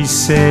we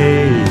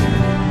say.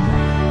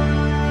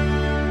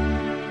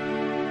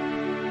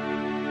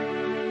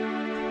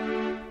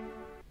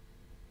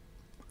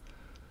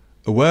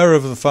 Aware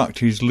of the fact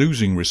he's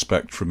losing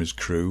respect from his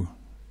crew,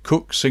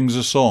 Cook sings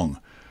a song,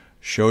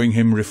 showing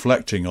him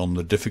reflecting on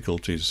the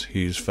difficulties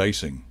he is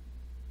facing.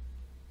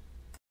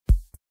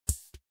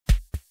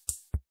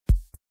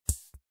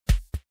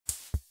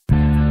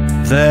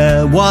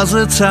 There was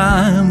a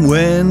time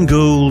when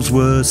goals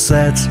were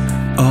set,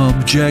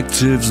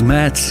 objectives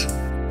met,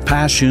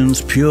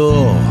 passions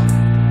pure,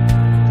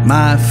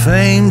 my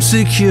fame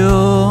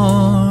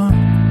secure.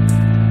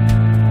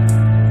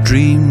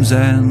 Dreams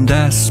and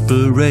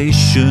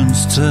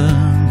aspirations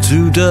turned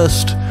to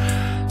dust,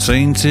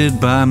 tainted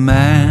by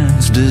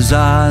man's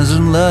desires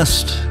and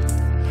lust.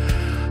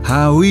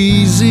 How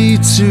easy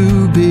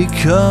to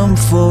become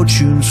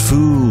fortune's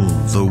fool,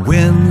 the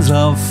winds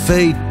of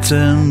fate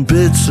turn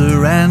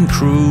bitter and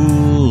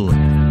cruel.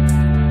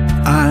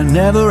 I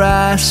never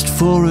asked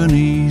for an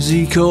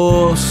easy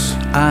course,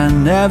 I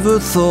never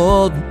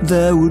thought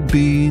there would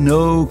be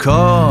no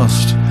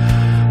cost.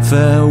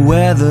 Fair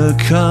weather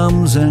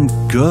comes and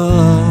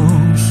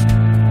goes,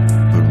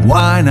 but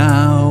why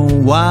now,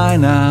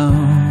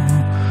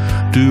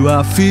 do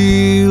I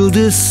feel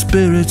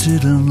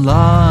dispirited and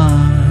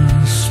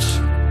lost?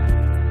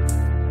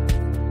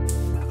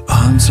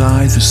 Aren't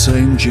I the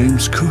same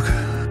James Cook?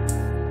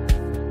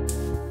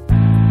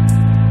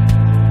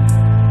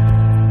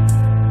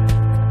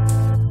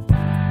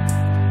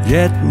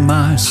 Yet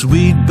my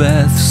sweet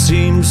Beth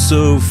seems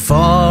so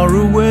far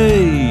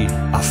away.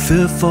 I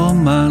fear for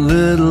my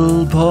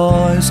little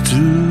boys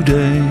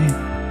today.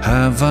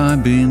 Have I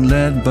been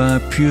led by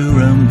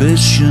pure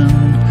ambition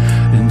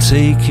in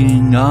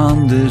taking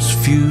on this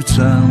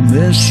futile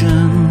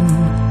mission?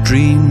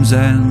 Dreams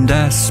and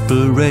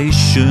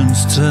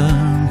aspirations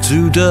turn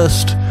to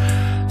dust,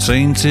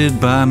 tainted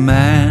by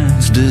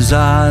man's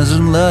desires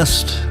and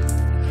lust.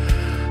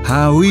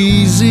 How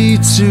easy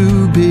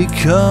to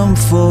become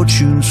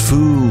fortune's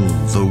fool,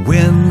 the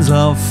winds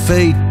of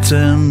fate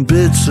turn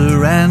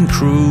bitter and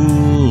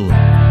cruel.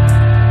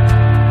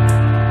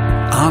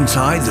 Aren't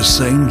I the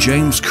same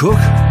James Cook?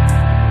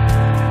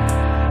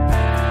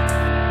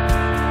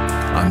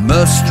 I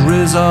must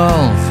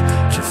resolve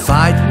to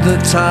fight the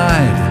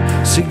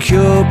tide,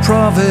 secure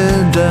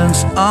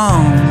providence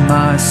on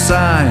my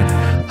side.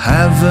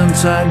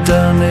 Haven't I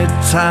done it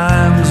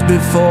times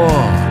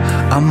before?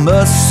 I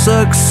must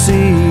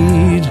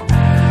succeed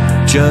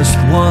just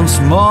once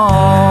more.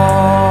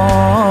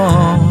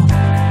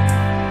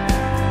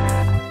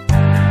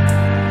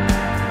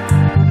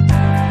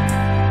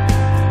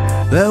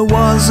 There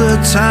was a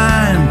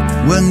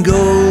time when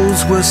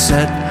goals were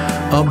set,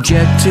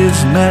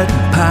 objectives met,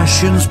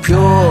 passions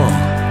pure,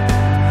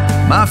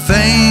 my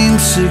fame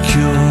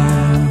secure.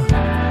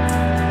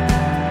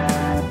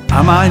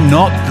 Am I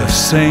not the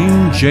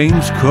same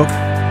James Cook?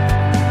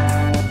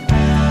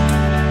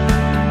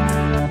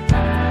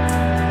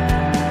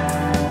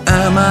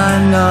 Am I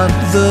not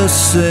the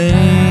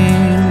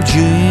same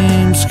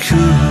James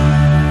Cook?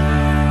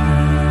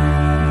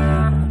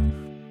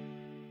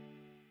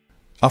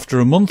 After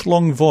a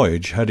month-long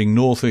voyage heading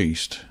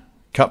northeast,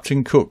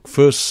 Captain Cook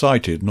first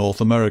sighted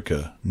North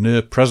America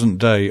near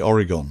present-day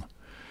Oregon.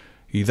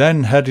 He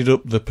then headed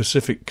up the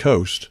Pacific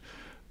coast,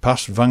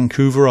 past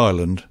Vancouver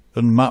Island,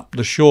 and mapped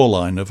the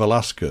shoreline of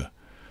Alaska,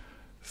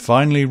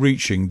 finally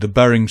reaching the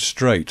Bering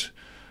Strait,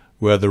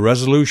 where the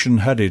Resolution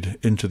headed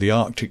into the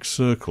Arctic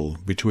Circle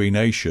between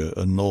Asia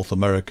and North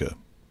America.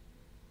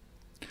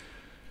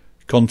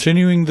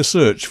 Continuing the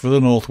search for the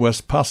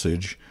Northwest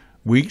Passage,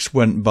 weeks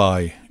went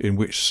by in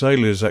which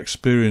sailors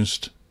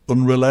experienced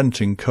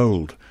unrelenting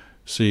cold,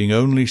 seeing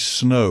only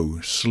snow,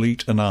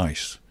 sleet and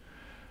ice.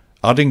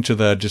 Adding to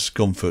their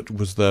discomfort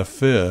was their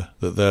fear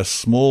that their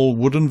small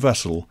wooden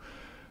vessel,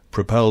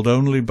 propelled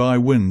only by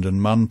wind and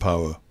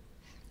manpower,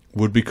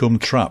 would become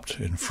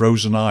trapped in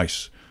frozen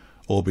ice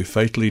or be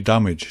fatally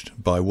damaged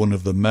by one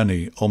of the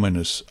many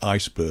ominous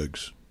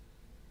icebergs.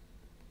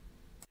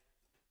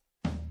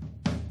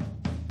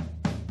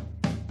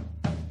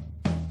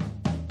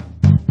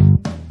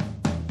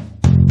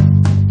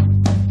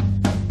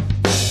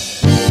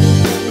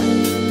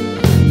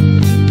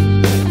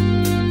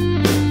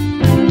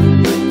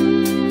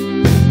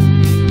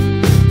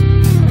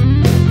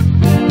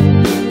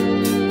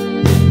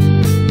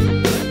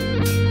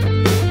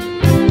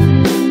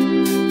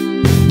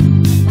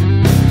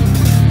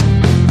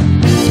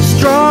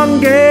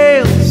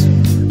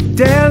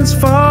 dense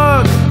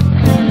fog,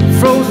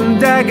 frozen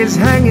daggers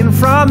hanging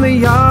from the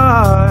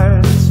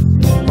yards.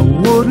 A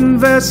wooden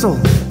vessel,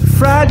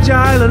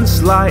 fragile and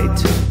slight,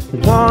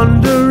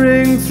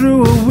 wandering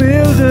through a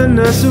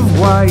wilderness of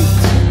white.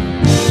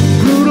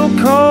 Brutal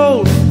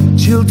cold,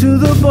 chill to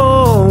the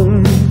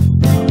bone.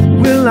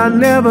 Will I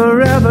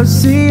never ever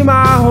see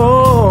my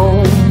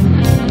home?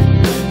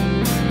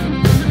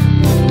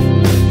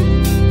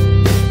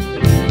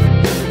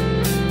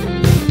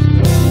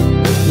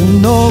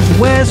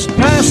 Northwest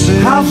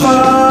Passage. How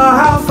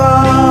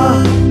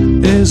far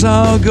is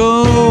our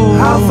goal?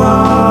 How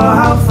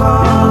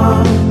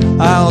far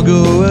I'll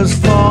go as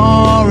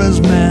far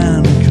as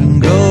man can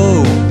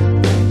go.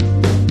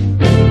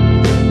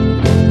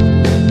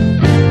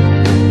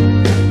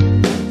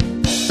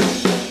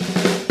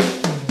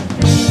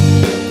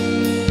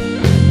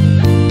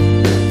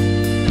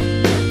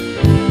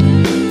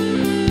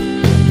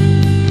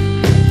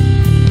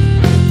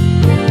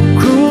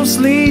 Cruel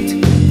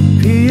sleet,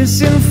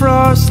 piercing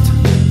frost,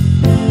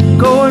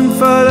 going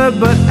further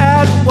but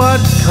at what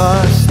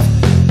cost?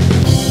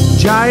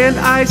 Giant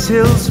ice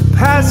hills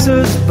pass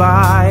us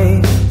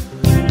by.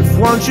 If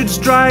one should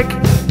strike,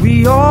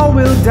 we all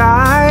will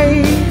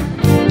die.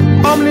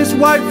 Ominous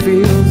white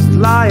fields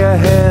lie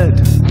ahead.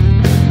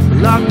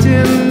 Locked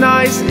in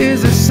ice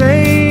is a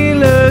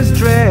sailor's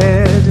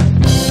dread.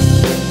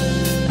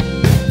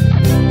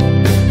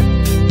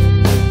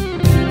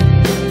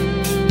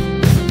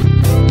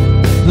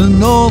 The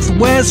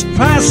Northwest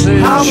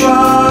Passage. How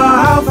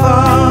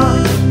far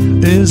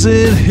is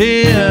it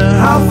here?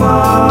 How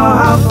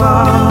far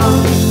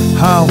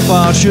How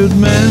far should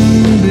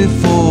men be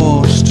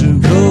forced to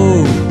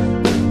go?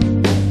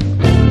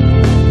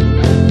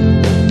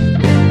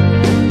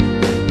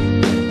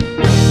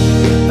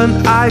 An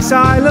ice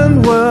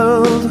island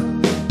world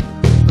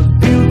of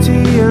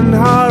beauty and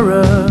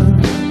horror,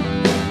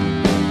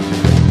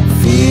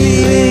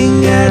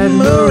 feeling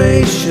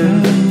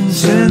admiration,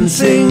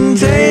 sensing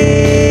danger.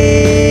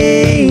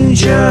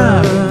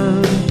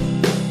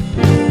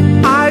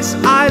 Ice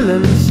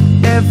islands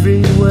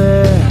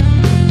everywhere,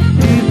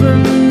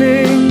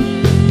 deepening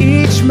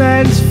each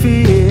man's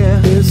fear.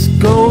 This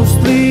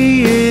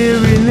ghostly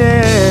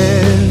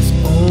eeriness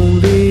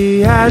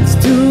only adds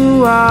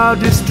to our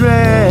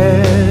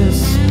distress.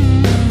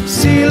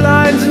 Sea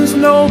lions and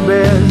snow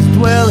bears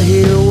dwell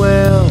here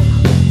well.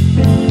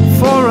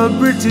 For a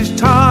British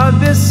tar,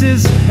 this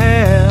is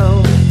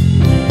hell.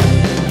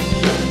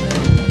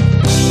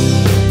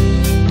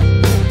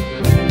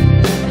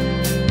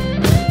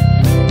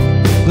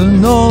 The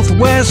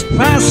Northwest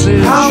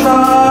Passage. How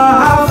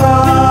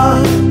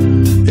far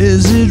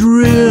is it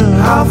real?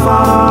 How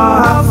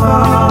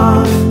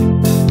far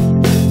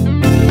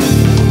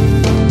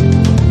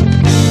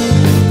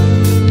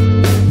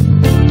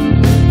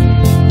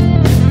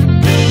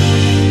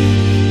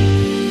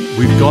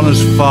We've gone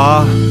as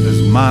far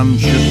as man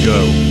should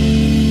go.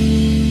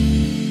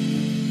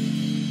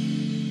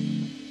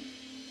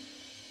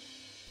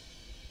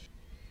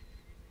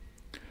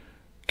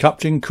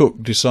 Captain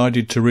Cook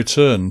decided to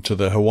return to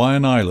the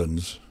Hawaiian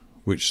Islands,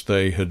 which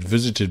they had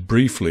visited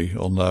briefly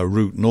on their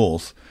route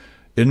north,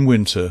 in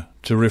winter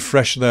to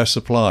refresh their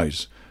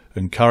supplies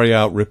and carry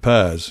out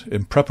repairs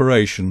in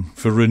preparation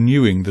for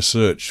renewing the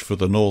search for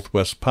the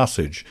Northwest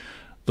Passage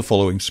the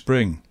following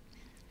spring.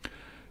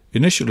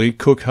 Initially,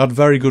 Cook had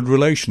very good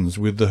relations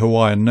with the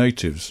Hawaiian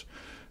natives.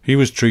 He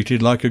was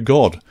treated like a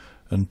god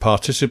and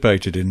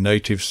participated in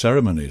native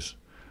ceremonies.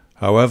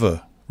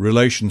 However,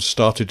 relations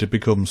started to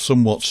become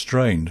somewhat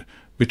strained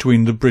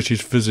between the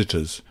British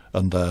visitors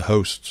and their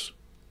hosts.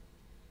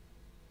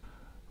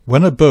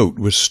 When a boat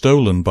was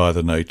stolen by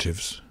the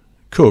natives,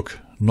 Cook,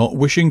 not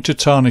wishing to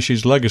tarnish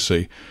his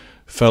legacy,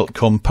 felt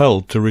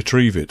compelled to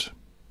retrieve it,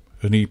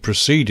 and he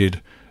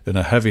proceeded in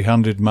a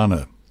heavy-handed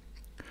manner.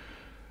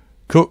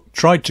 Cook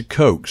tried to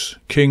coax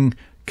King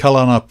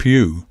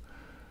Kalaniʻapiu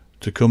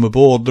to come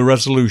aboard the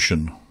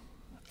Resolution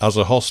as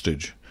a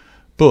hostage,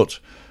 but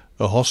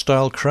a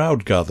hostile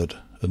crowd gathered,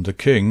 and the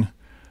king,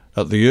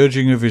 at the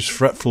urging of his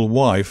fretful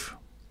wife,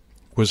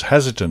 was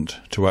hesitant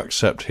to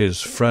accept his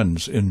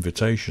friend's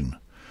invitation.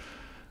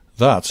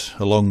 That,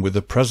 along with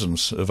the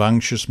presence of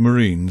anxious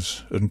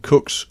marines and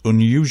Cook's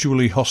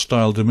unusually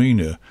hostile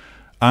demeanour,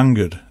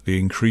 angered the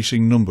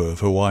increasing number of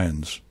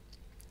Hawaiians.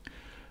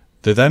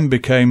 They then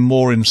became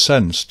more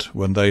incensed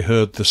when they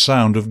heard the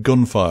sound of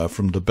gunfire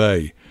from the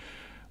bay,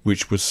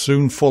 which was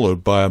soon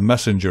followed by a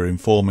messenger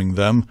informing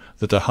them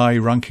that a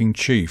high-ranking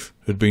chief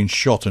had been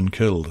shot and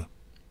killed.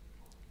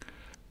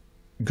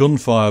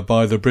 Gunfire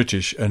by the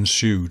British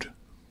ensued.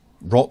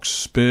 Rocks,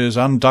 spears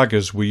and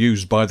daggers were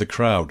used by the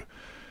crowd,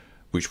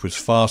 which was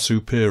far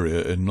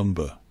superior in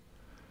number.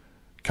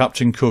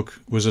 Captain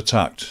Cook was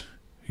attacked.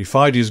 He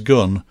fired his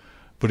gun,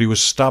 but he was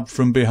stabbed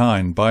from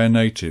behind by a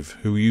native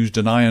who used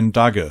an iron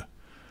dagger,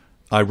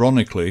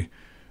 ironically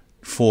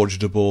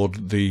forged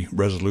aboard the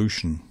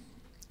Resolution.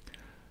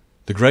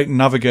 The great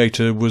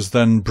navigator was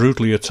then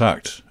brutally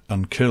attacked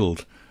and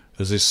killed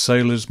as his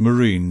sailors,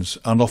 marines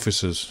and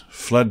officers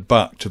fled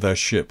back to their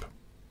ship.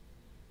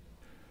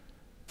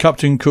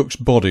 Captain Cook's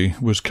body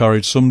was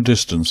carried some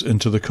distance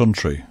into the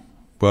country,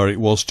 where it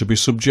was to be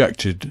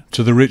subjected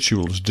to the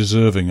rituals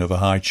deserving of a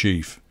high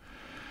chief.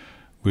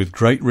 With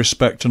great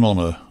respect and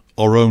honour,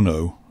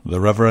 Orono, the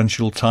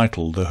reverential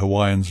title the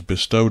Hawaiians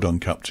bestowed on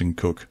Captain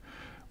Cook,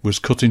 was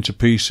cut into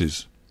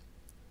pieces.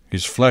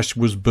 His flesh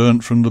was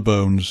burnt from the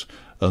bones,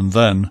 and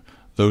then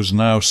those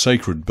now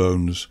sacred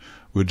bones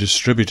were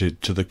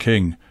distributed to the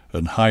king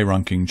and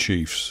high-ranking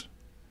chiefs.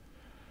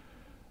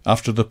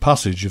 After the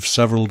passage of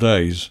several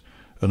days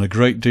and a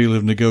great deal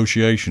of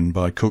negotiation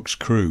by Cook's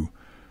crew,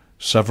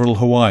 several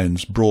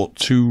Hawaiians brought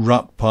 2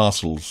 wrapped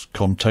parcels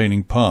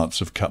containing parts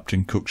of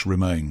Captain Cook's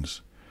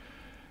remains.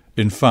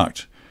 In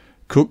fact,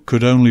 Cook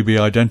could only be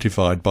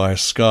identified by a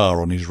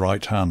scar on his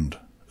right hand,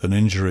 an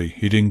injury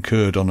he'd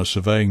incurred on a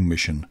surveying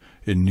mission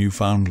in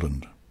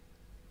Newfoundland.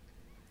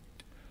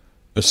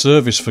 A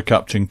service for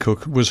Captain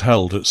Cook was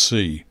held at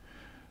sea,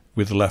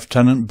 with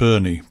Lieutenant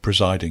Burney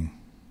presiding.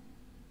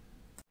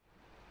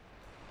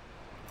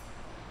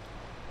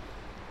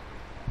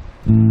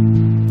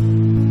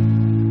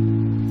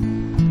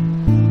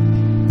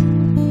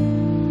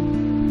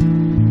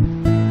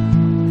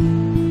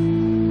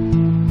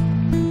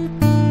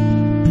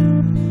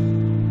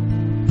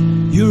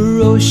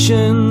 Your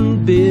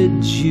ocean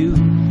bids you,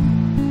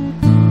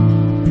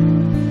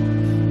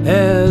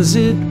 as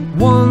it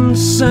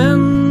once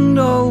and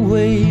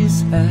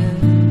always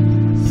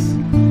has,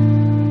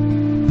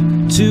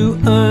 to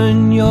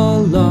earn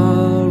your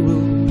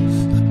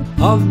laurels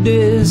of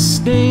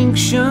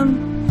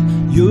distinction.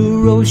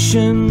 Your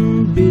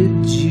ocean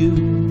bids you,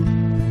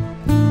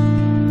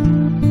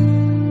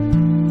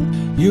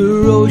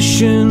 your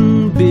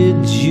ocean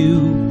bids you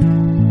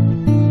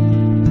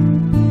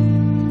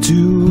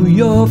to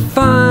your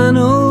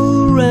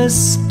final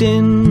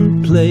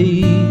resting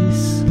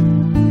place,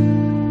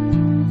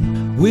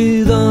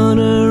 with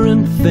honor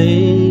and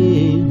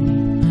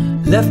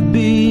fame left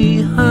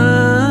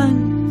behind.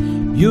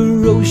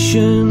 Your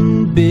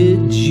ocean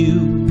bids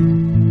you.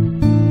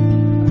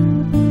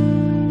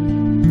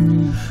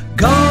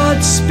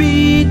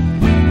 Godspeed,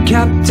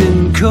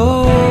 Captain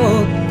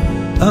Cook,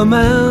 a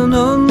man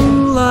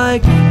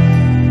unlike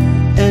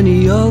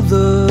any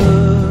other.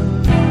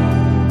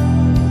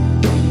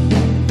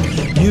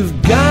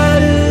 You've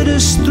guided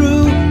us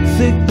through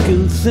thick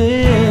and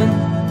thin,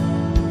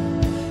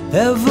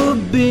 ever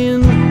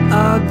been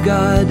our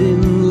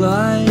guiding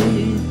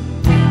light,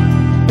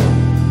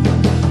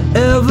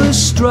 ever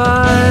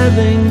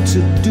striving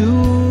to do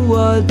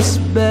what's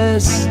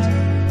best.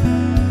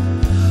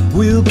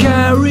 We'll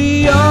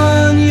carry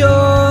on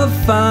your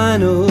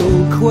final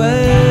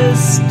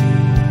quest.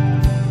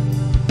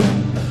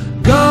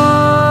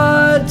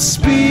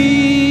 Godspeed,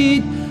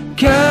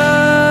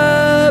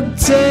 Captain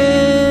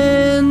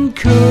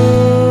Cook.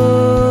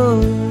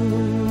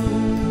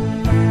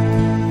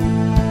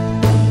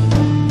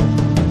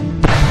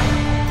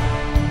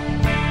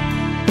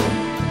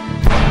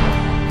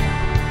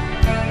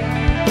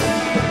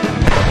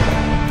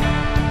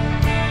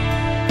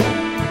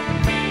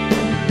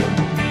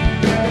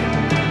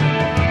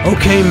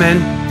 Okay, men,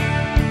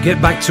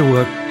 get back to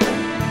work.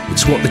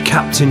 It's what the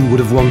captain would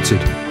have wanted.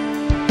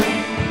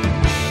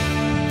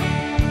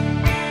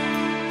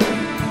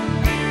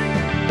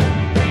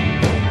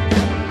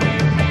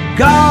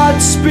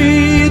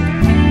 Godspeed,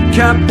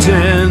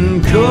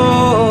 Captain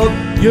Cook.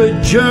 Your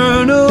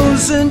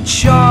journals and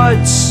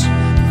charts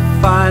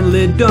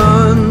finally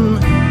done.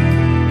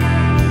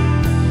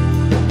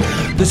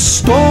 The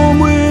storm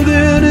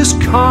within is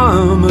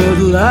calm at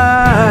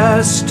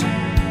last.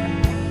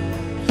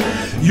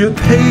 You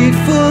paid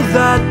for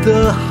that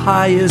the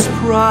highest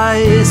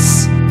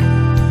price.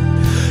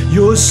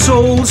 Your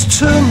soul's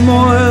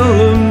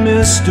turmoil a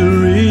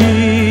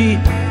mystery.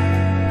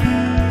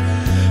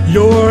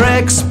 Your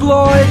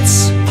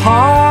exploits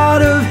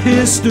part of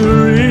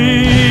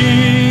history.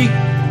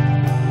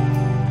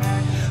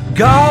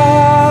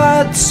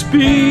 Godspeed,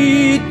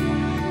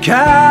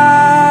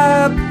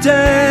 Captain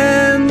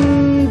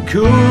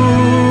Cook.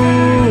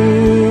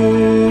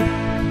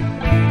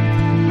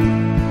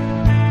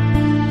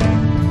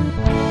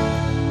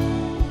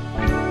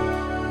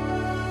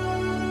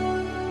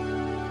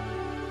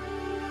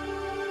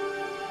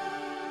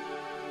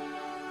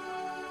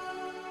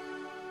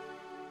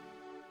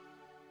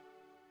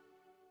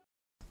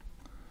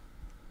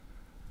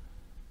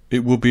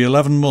 It would be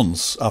 11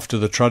 months after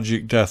the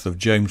tragic death of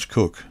James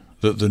Cook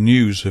that the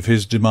news of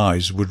his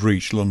demise would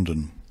reach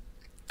London.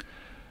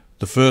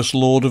 The First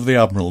Lord of the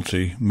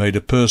Admiralty made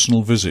a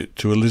personal visit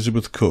to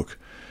Elizabeth Cook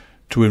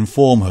to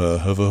inform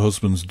her of her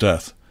husband's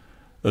death,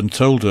 and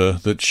told her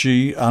that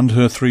she and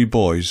her 3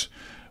 boys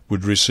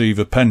would receive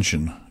a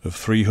pension of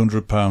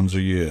 £300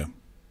 a year.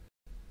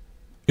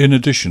 In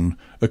addition,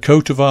 a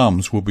coat of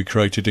arms would be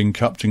created in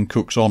Captain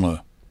Cook's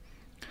honour.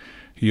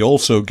 He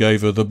also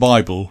gave her the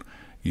Bible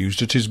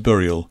used at his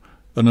burial,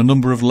 and a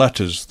number of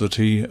letters that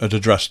he had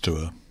addressed to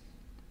her.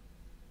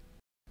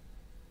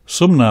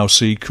 Some now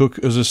see Cook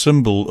as a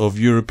symbol of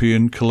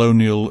European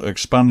colonial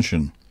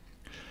expansion,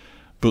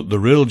 but the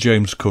real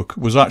James Cook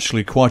was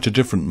actually quite a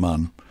different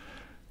man.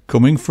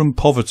 Coming from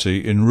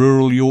poverty in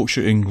rural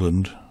Yorkshire,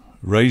 England,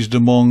 raised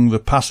among the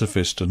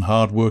pacifist and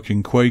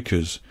hard-working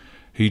Quakers,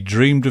 he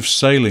dreamed of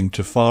sailing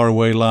to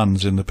faraway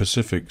lands in the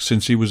Pacific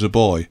since he was a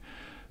boy,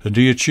 and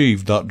he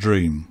achieved that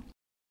dream.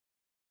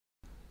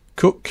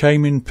 Cook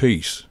came in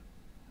peace.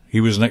 He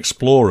was an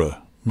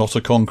explorer, not a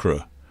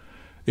conqueror.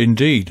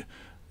 Indeed,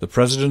 the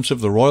President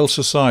of the Royal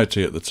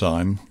Society at the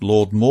time,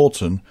 Lord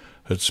Morton,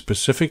 had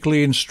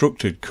specifically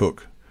instructed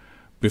Cook,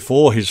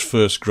 before his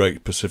first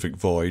great Pacific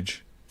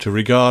voyage, to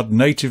regard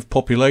native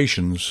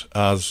populations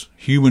as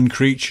human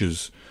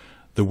creatures,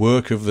 the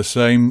work of the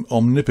same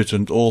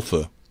omnipotent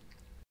author.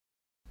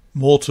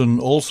 Morton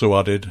also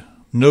added,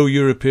 "No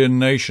European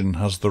nation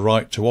has the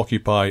right to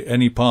occupy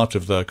any part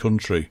of their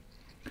country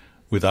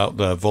without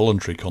their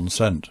voluntary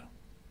consent."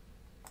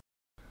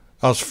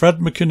 As Fred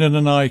McKinnon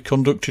and I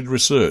conducted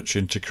research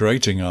into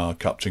creating our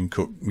Captain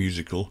Cook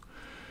musical,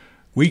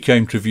 we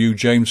came to view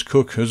James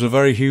Cook as a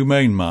very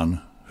humane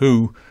man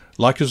who,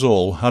 like us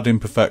all, had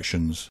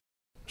imperfections.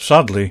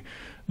 Sadly,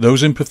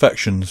 those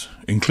imperfections,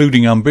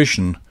 including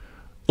ambition,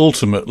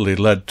 ultimately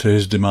led to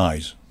his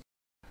demise.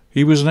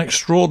 He was an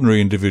extraordinary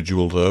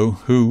individual, though,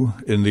 who,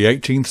 in the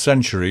 18th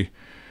century,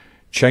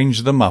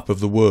 changed the map of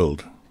the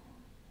world.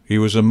 He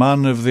was a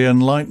man of the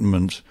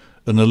Enlightenment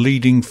and a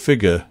leading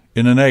figure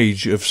in an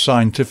age of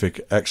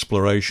scientific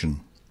exploration.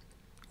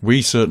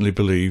 We certainly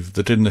believe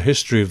that in the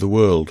history of the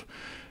world,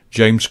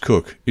 James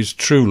Cook is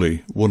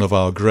truly one of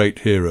our great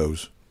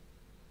heroes.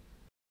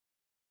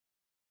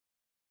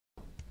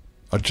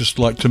 I'd just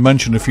like to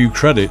mention a few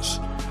credits.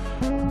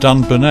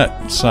 Dan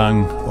Burnett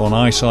sang on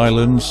Ice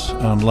Islands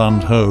and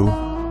Land Ho.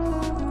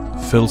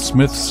 Phil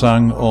Smith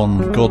sang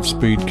on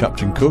Godspeed,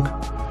 Captain Cook.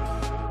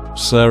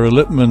 Sarah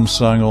Lipman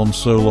sang on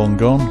So Long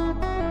Gone.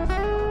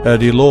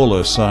 Eddie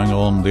Lawler sang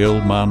on The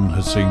Old Man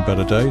Had Seen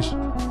Better Days.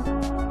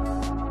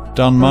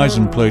 Dan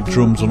Misen played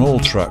drums on all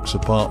tracks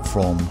apart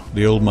from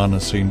The Old Man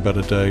Had Seen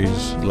Better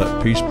Days,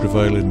 Let Peace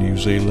Prevail in New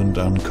Zealand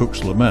and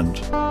Cook's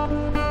Lament.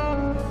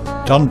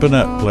 Dan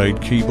Burnett played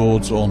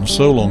keyboards on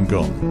So Long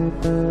Gone.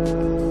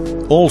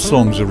 All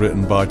songs are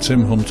written by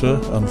Tim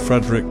Hunter and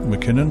Frederick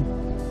McKinnon,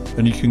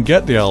 and you can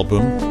get the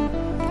album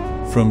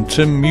from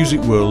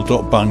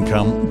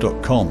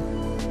TimMusicWorld.bandcamp.com.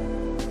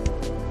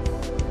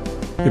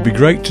 It'd be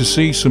great to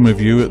see some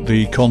of you at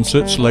the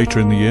concerts later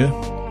in the year,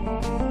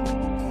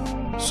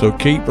 so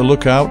keep a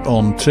lookout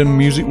on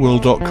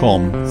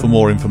TimMusicWorld.com for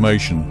more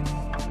information.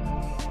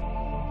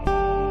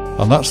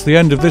 And that's the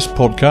end of this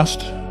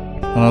podcast,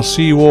 and I'll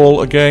see you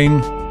all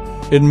again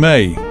in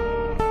May,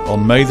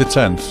 on May the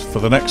 10th, for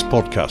the next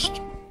podcast.